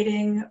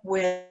communicating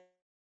with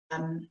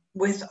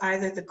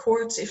either the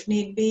courts if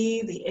need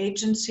be, the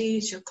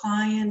agencies, your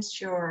clients,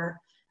 your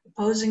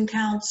opposing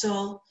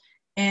counsel,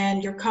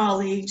 and your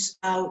colleagues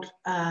about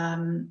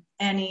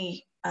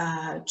any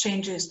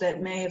changes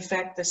that may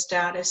affect the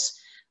status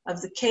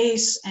of the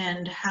case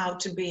and how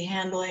to be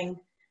handling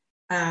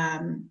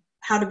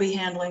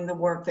the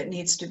work that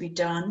needs to be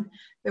done.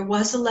 There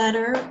was a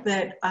letter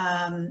that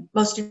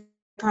most of you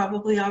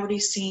probably already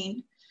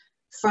seen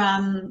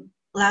from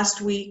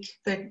last week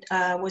that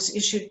was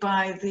issued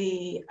by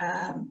the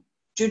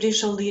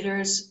judicial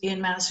leaders in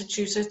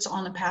Massachusetts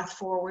on the path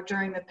forward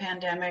during the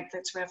pandemic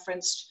that's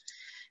referenced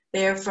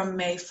there from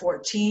May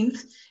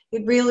 14th.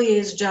 It really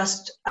is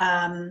just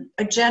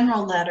a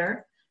general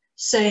letter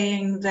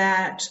saying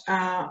that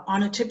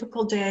on a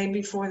typical day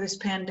before this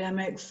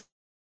pandemic,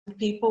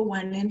 people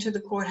went into the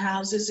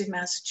courthouses in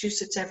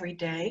Massachusetts every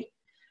day,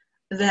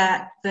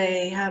 that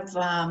they have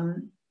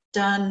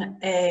done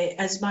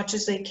as much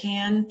as they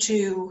can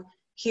to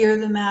hear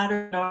the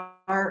matter that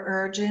are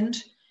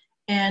urgent,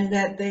 and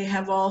that they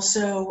have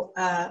also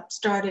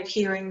started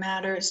hearing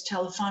matters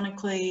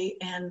telephonically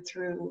and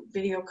through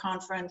video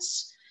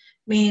conference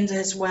means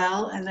as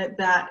well, and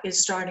that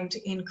is starting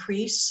to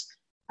increase,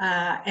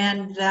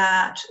 and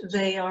that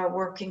they are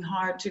working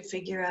hard to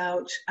figure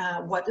out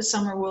what the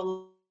summer will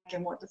look like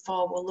and what the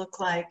fall will look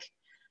like,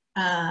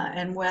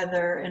 and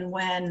whether and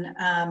when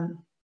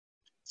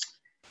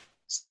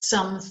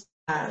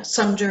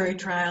some jury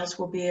trials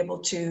will be able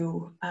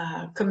to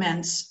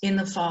commence in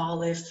the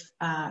fall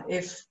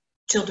if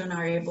children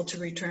are able to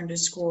return to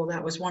school.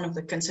 That was one of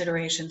the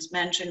considerations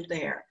mentioned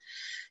there.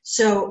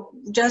 So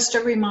just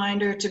a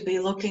reminder to be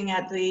looking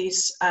at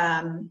these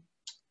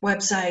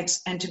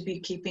websites and to be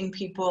keeping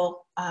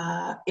people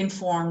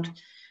informed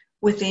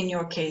within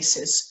your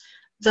cases.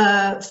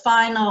 The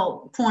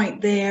final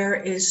point there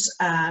is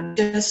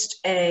just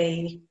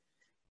a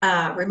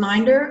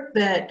reminder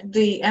that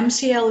the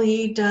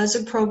MCLE does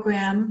a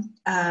program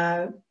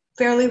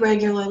fairly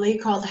regularly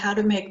called How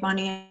to Make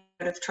Money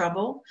Out of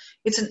Trouble.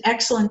 It's an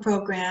excellent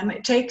program.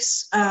 It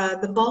takes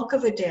the bulk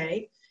of a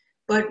day,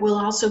 but will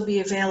also be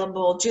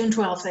available. June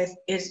 12th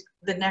is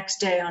the next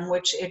day on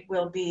which it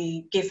will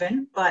be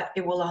given, but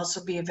it will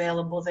also be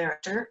available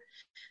thereafter.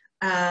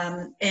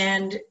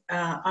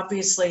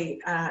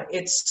 Obviously,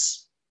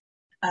 it's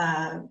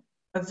a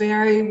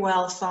very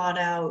well thought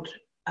out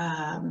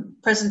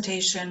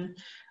presentation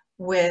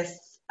with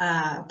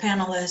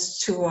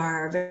panelists who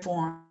are very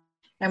informed,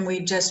 and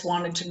we just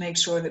wanted to make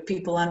sure that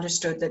people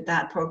understood that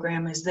that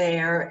program is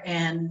there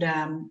and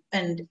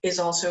is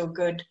also a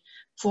good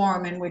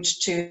forum in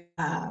which to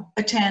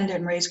attend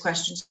and raise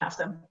questions about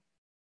them.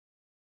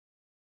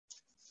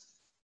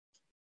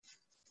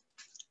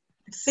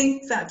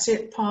 think that's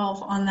it,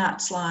 Paul, on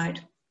that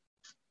slide.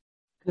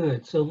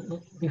 Good.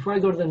 So before I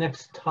go to the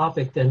next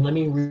topic, then let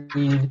me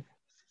read.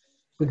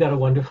 We got a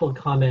wonderful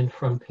comment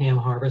from Pam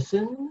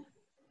Harbison,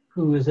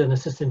 who is an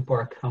assistant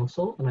bar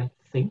counsel, and I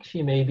think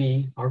she may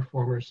be our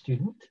former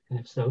student. And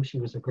if so, she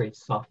was a great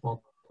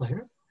softball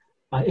player.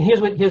 And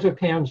here's what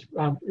Pam's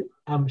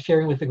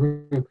sharing with the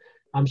group.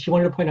 She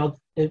wanted to point out,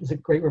 it was a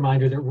great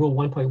reminder that Rule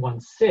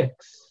 1.16,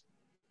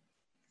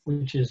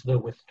 which is the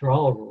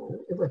withdrawal rule,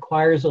 it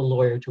requires a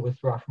lawyer to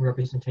withdraw from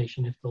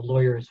representation if the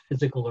lawyer's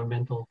physical or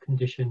mental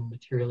condition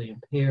materially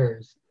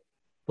impairs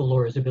the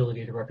lawyer's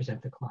ability to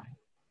represent the client.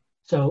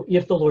 So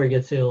if the lawyer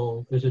gets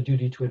ill, there's a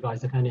duty to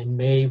advise the client and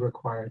may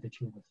require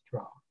that you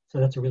withdraw. So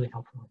that's a really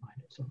helpful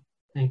reminder. So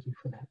thank you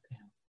for that,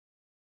 Pam.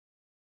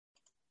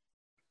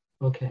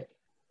 Okay,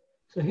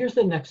 so here's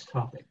the next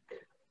topic.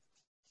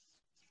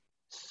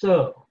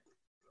 So,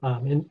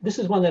 and this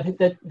is one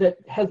that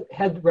has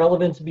had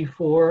relevance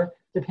before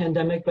the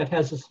pandemic, but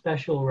has a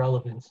special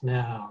relevance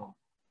now.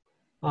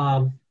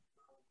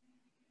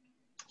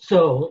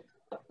 So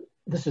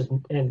this is,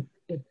 and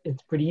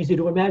it's pretty easy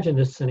to imagine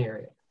this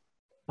scenario.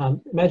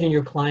 Imagine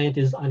your client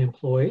is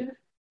unemployed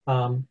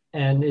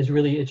and is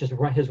really, it just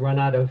has run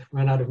out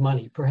of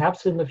money.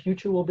 Perhaps in the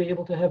future we'll be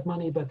able to have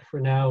money, but for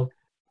now,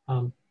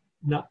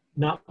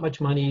 not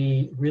much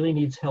money, really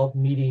needs help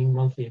meeting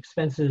monthly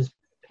expenses,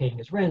 paying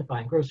his rent,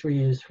 buying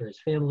groceries for his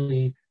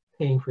family,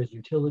 paying for his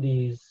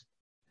utilities.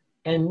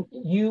 And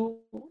your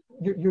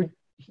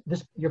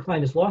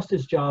client has lost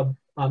his job,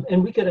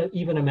 and we could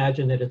even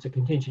imagine that it's a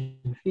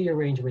contingent fee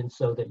arrangement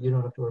so that you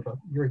don't have to worry about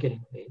you're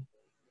getting paid.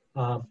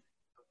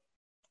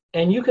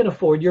 And you can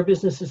afford, your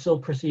business is still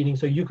proceeding,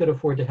 so you could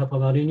afford to help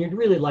him out, and you'd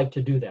really like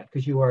to do that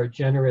because you are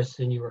generous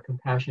and you are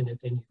compassionate,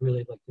 and you'd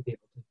really like to be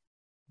able to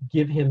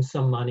give him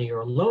some money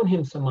or loan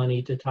him some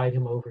money to tide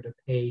him over to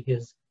pay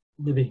his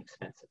living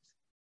expenses.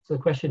 So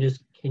the question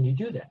is, can you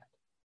do that?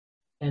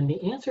 And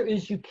the answer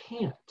is you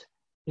can't.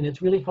 And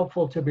it's really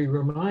helpful to be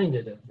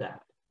reminded of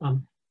that.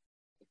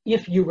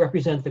 If you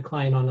represent the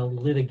client on a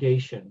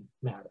litigation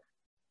matter.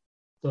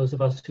 Those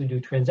of us who do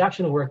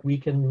transactional work, we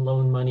can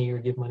loan money or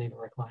give money to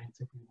our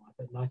clients if we want,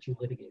 but not you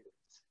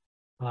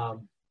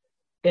litigators.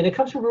 And it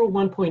comes from Rule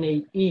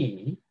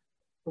 1.8E,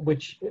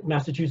 which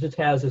Massachusetts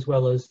has, as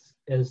well as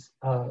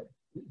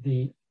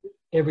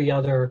every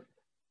other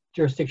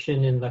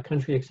jurisdiction in the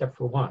country except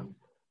for one.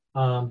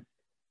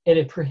 And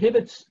it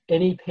prohibits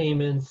any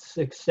payments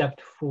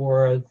except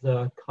for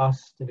the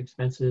cost and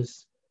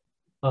expenses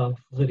of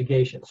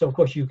litigation. So of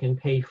course you can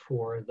pay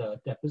for the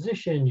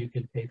deposition, you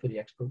can pay for the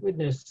expert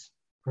witness,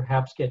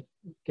 perhaps get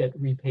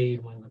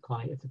repaid when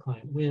if the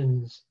client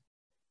wins.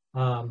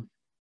 And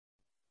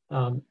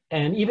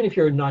even if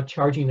you're not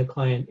charging the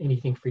client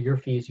anything for your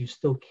fees, you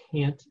still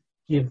can't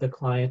give the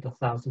client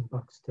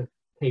 $1,000 to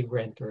pay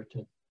rent or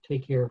to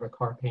take care of a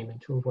car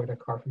payment to avoid a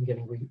car from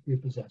getting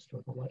repossessed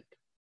or the like.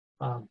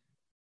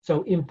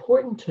 So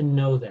important to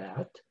know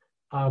that.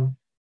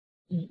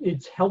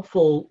 It's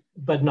helpful,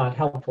 but not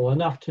helpful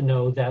enough to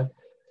know that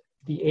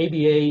the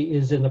ABA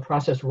is in the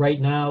process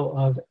right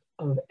now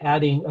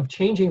of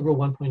changing Rule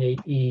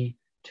 1.8E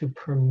to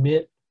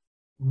permit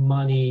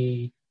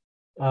money,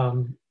 to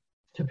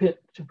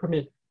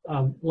permit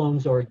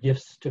loans or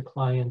gifts to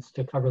clients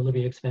to cover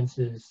living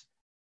expenses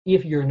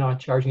if you're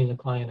not charging the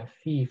client a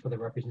fee for the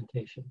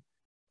representation.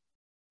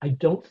 I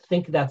don't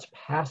think that's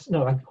passed,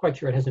 no, I'm quite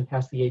sure it hasn't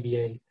passed the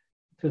ABA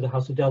through the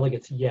House of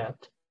Delegates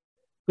yet.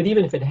 But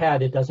even if it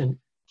had, it doesn't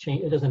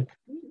change, it doesn't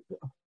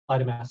apply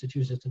to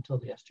Massachusetts until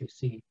the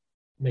SJC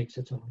makes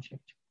its own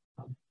change.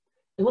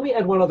 And let me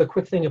add one other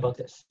quick thing about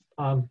this.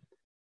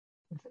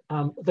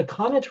 The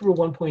comment to Rule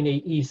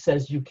 1.8E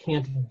says you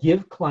can't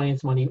give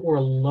clients money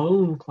or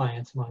loan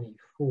clients money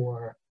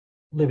for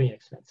living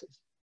expenses.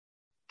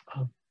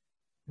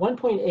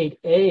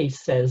 1.8A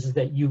says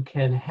that you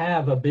can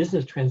have a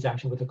business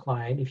transaction with a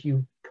client if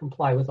you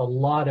comply with a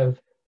lot of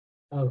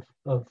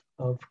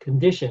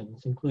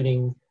conditions,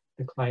 including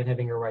the client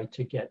having a right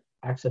to get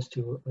access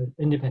to an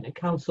independent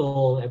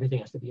counsel, everything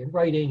has to be in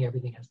writing,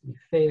 everything has to be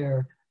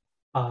fair.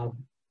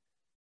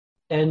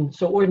 And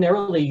so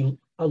ordinarily,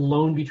 a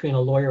loan between a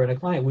lawyer and a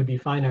client would be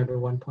fine under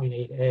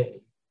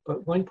 1.8A.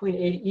 But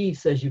 1.8E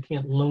says you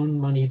can't loan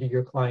money to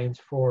your clients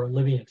for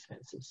living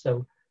expenses.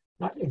 So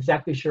not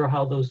exactly sure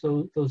how those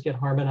get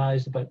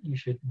harmonized, but you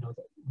should know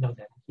that and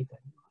keep that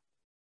in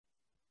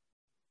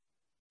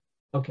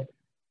mind. Okay.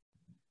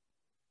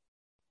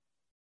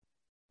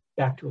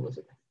 Back to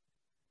Elizabeth.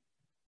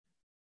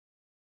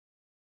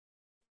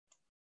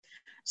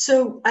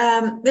 So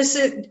this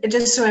is,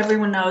 just so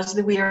everyone knows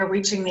that we are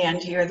reaching the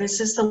end here,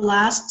 this is the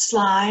last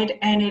slide,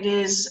 and it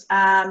is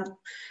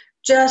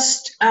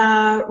just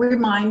a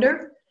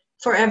reminder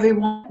for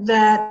everyone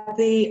that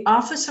the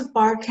Office of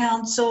Bar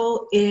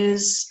Counsel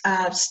is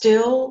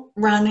still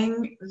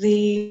running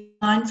the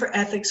line for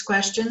ethics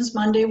questions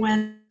Monday,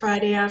 Wednesday,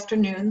 Friday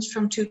afternoons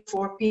from 2 to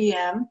 4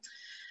 p.m.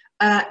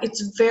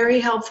 It's a very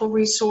helpful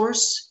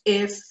resource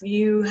if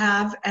you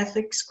have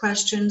ethics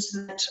questions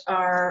that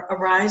are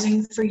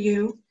arising for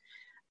you.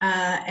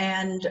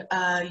 and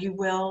you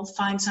will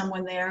find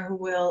someone there who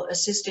will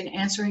assist in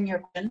answering your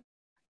question.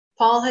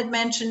 Paul had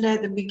mentioned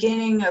at the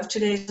beginning of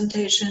today's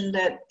presentation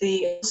that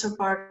the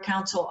Bar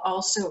Council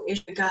also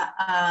issued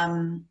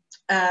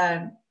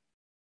a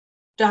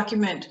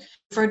document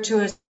referred to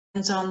as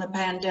on the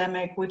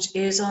pandemic, which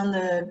is on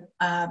the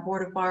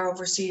Board of Bar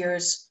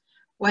Overseers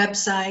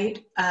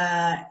website,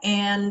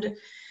 and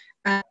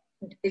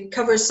it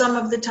covers some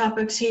of the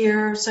topics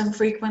here, some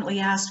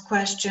frequently asked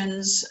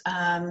questions,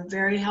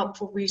 very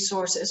helpful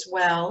resource as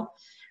well.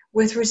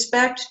 With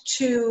respect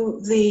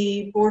to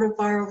the Board of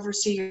Bar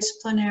Overseers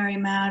disciplinary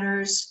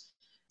matters,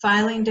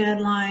 filing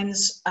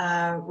deadlines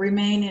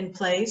remain in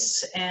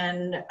place,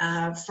 and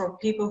for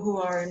people who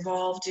are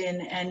involved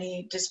in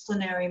any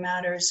disciplinary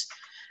matters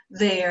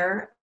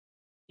there,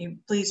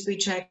 please be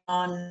checked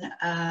on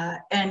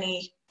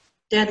any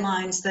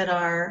deadlines that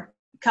are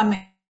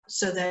coming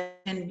so that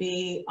it can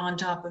be on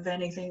top of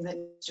anything that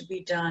needs to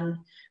be done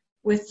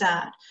with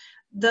that.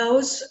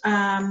 Those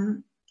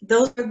are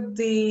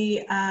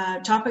the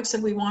topics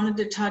that we wanted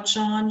to touch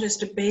on,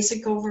 just a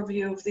basic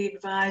overview of the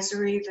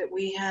advisory that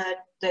we had,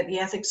 that the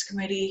Ethics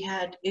Committee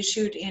had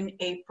issued in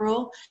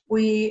April.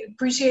 We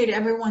appreciate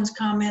everyone's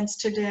comments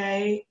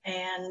today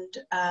and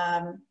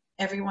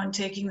everyone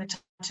taking the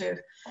time to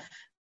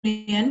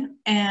in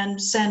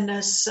and send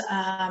us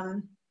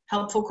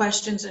helpful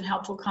questions and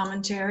helpful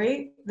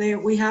commentary.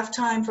 We have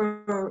time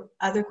for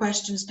other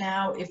questions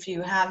now if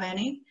you have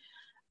any.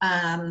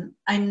 And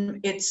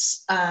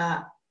it's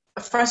a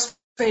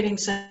frustrating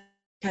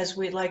because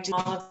we'd like to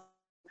all of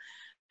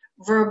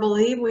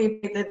verbally.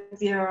 That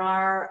there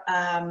are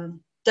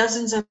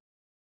dozens of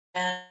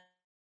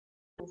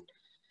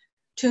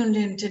tuned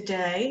in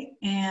today,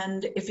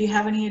 and if you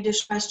have any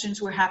additional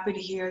questions, we're happy to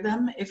hear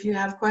them. If you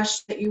have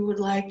questions that you would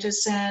like to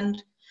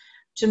send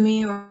to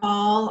me or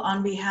Paul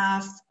on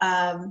behalf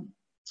of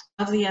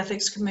the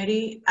Ethics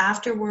Committee,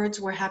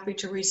 afterwards we're happy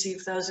to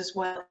receive those as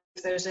well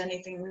if there's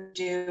anything we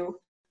do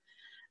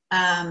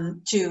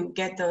to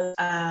get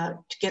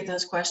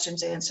those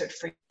questions answered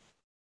for you.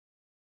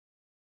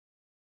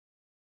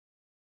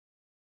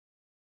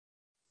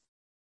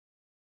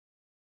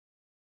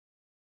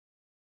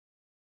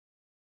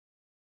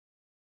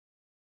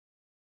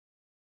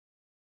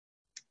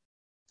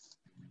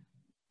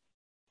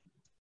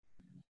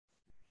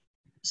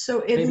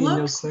 So it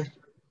looks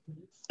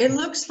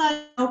like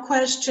no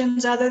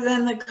questions other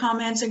than the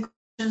comments and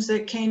questions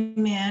that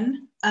came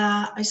in.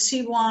 I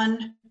see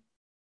one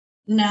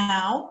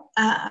now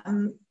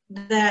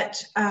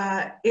that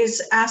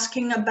is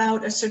asking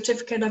about a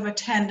certificate of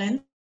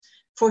attendance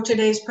for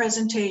today's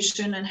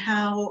presentation and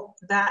how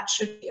that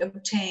should be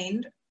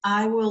obtained.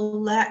 I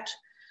will let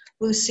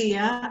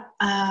Lucia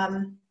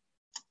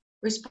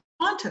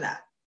respond to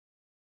that.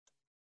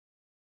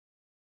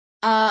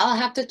 I'll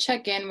have to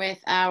check in with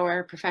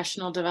our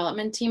professional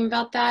development team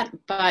about that,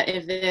 but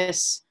if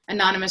this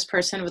anonymous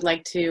person would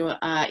like to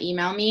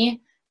email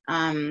me,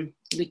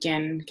 we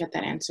can get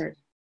that answered.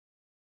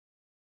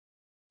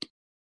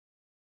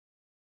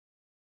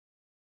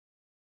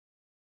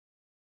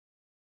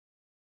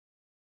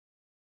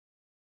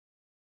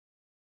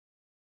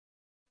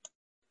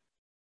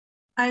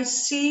 I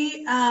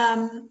see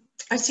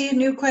a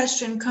new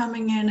question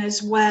coming in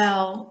as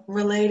well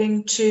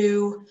relating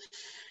to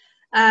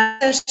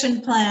session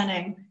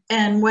planning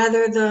and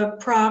whether the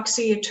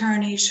proxy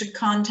attorney should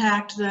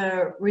contact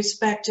the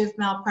respective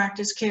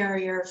malpractice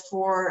carrier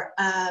for,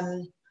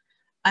 I'm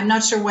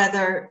not sure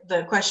whether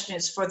the question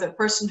is for the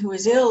person who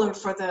is ill or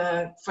for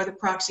the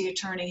proxy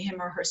attorney,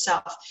 him or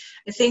herself.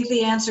 I think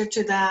the answer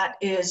to that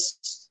is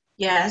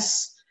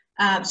yes.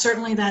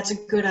 Certainly that's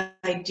a good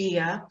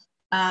idea.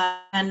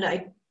 And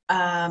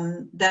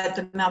that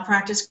the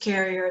malpractice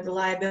carrier, the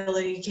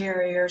liability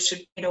carrier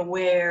should be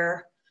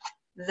aware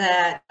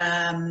that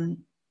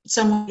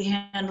someone will be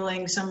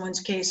handling someone's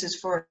cases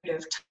for a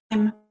period of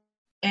time,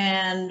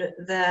 and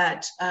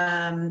that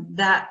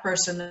that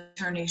person, the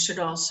attorney, should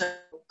also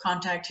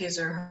contact his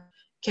or her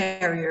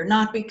carrier,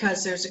 not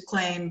because there's a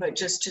claim, but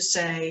just to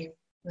say,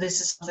 this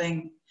is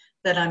something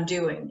that I'm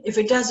doing. If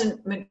it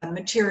doesn't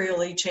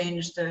materially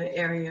change the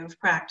area of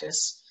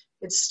practice,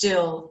 it's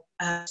still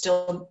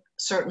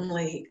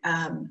certainly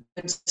a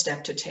good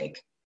step to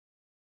take.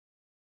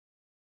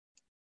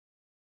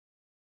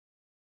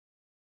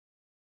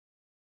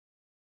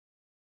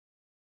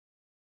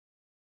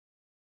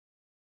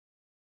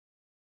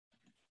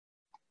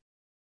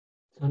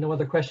 So no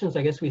other questions.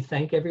 I guess we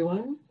thank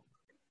everyone.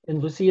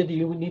 And Lucia, do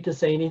you need to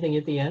say anything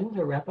at the end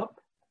to wrap up?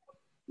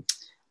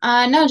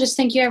 No, just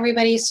thank you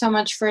everybody so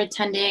much for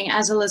attending.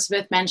 As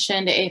Elizabeth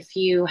mentioned, if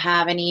you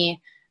have any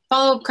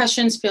follow-up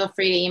questions, feel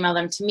free to email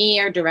them to me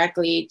or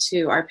directly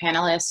to our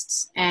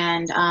panelists.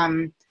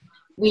 And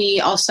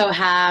we also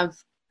have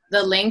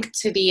the link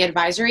to the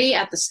advisory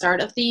at the start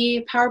of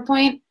the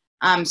PowerPoint,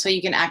 so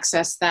you can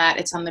access that.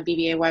 It's on the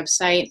BBA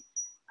website.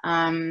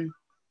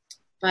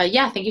 But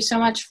yeah, thank you so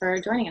much for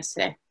joining us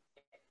today.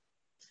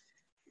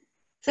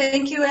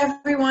 Thank you,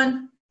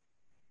 everyone.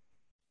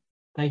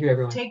 Thank you,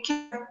 everyone. Take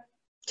care.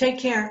 Take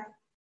care.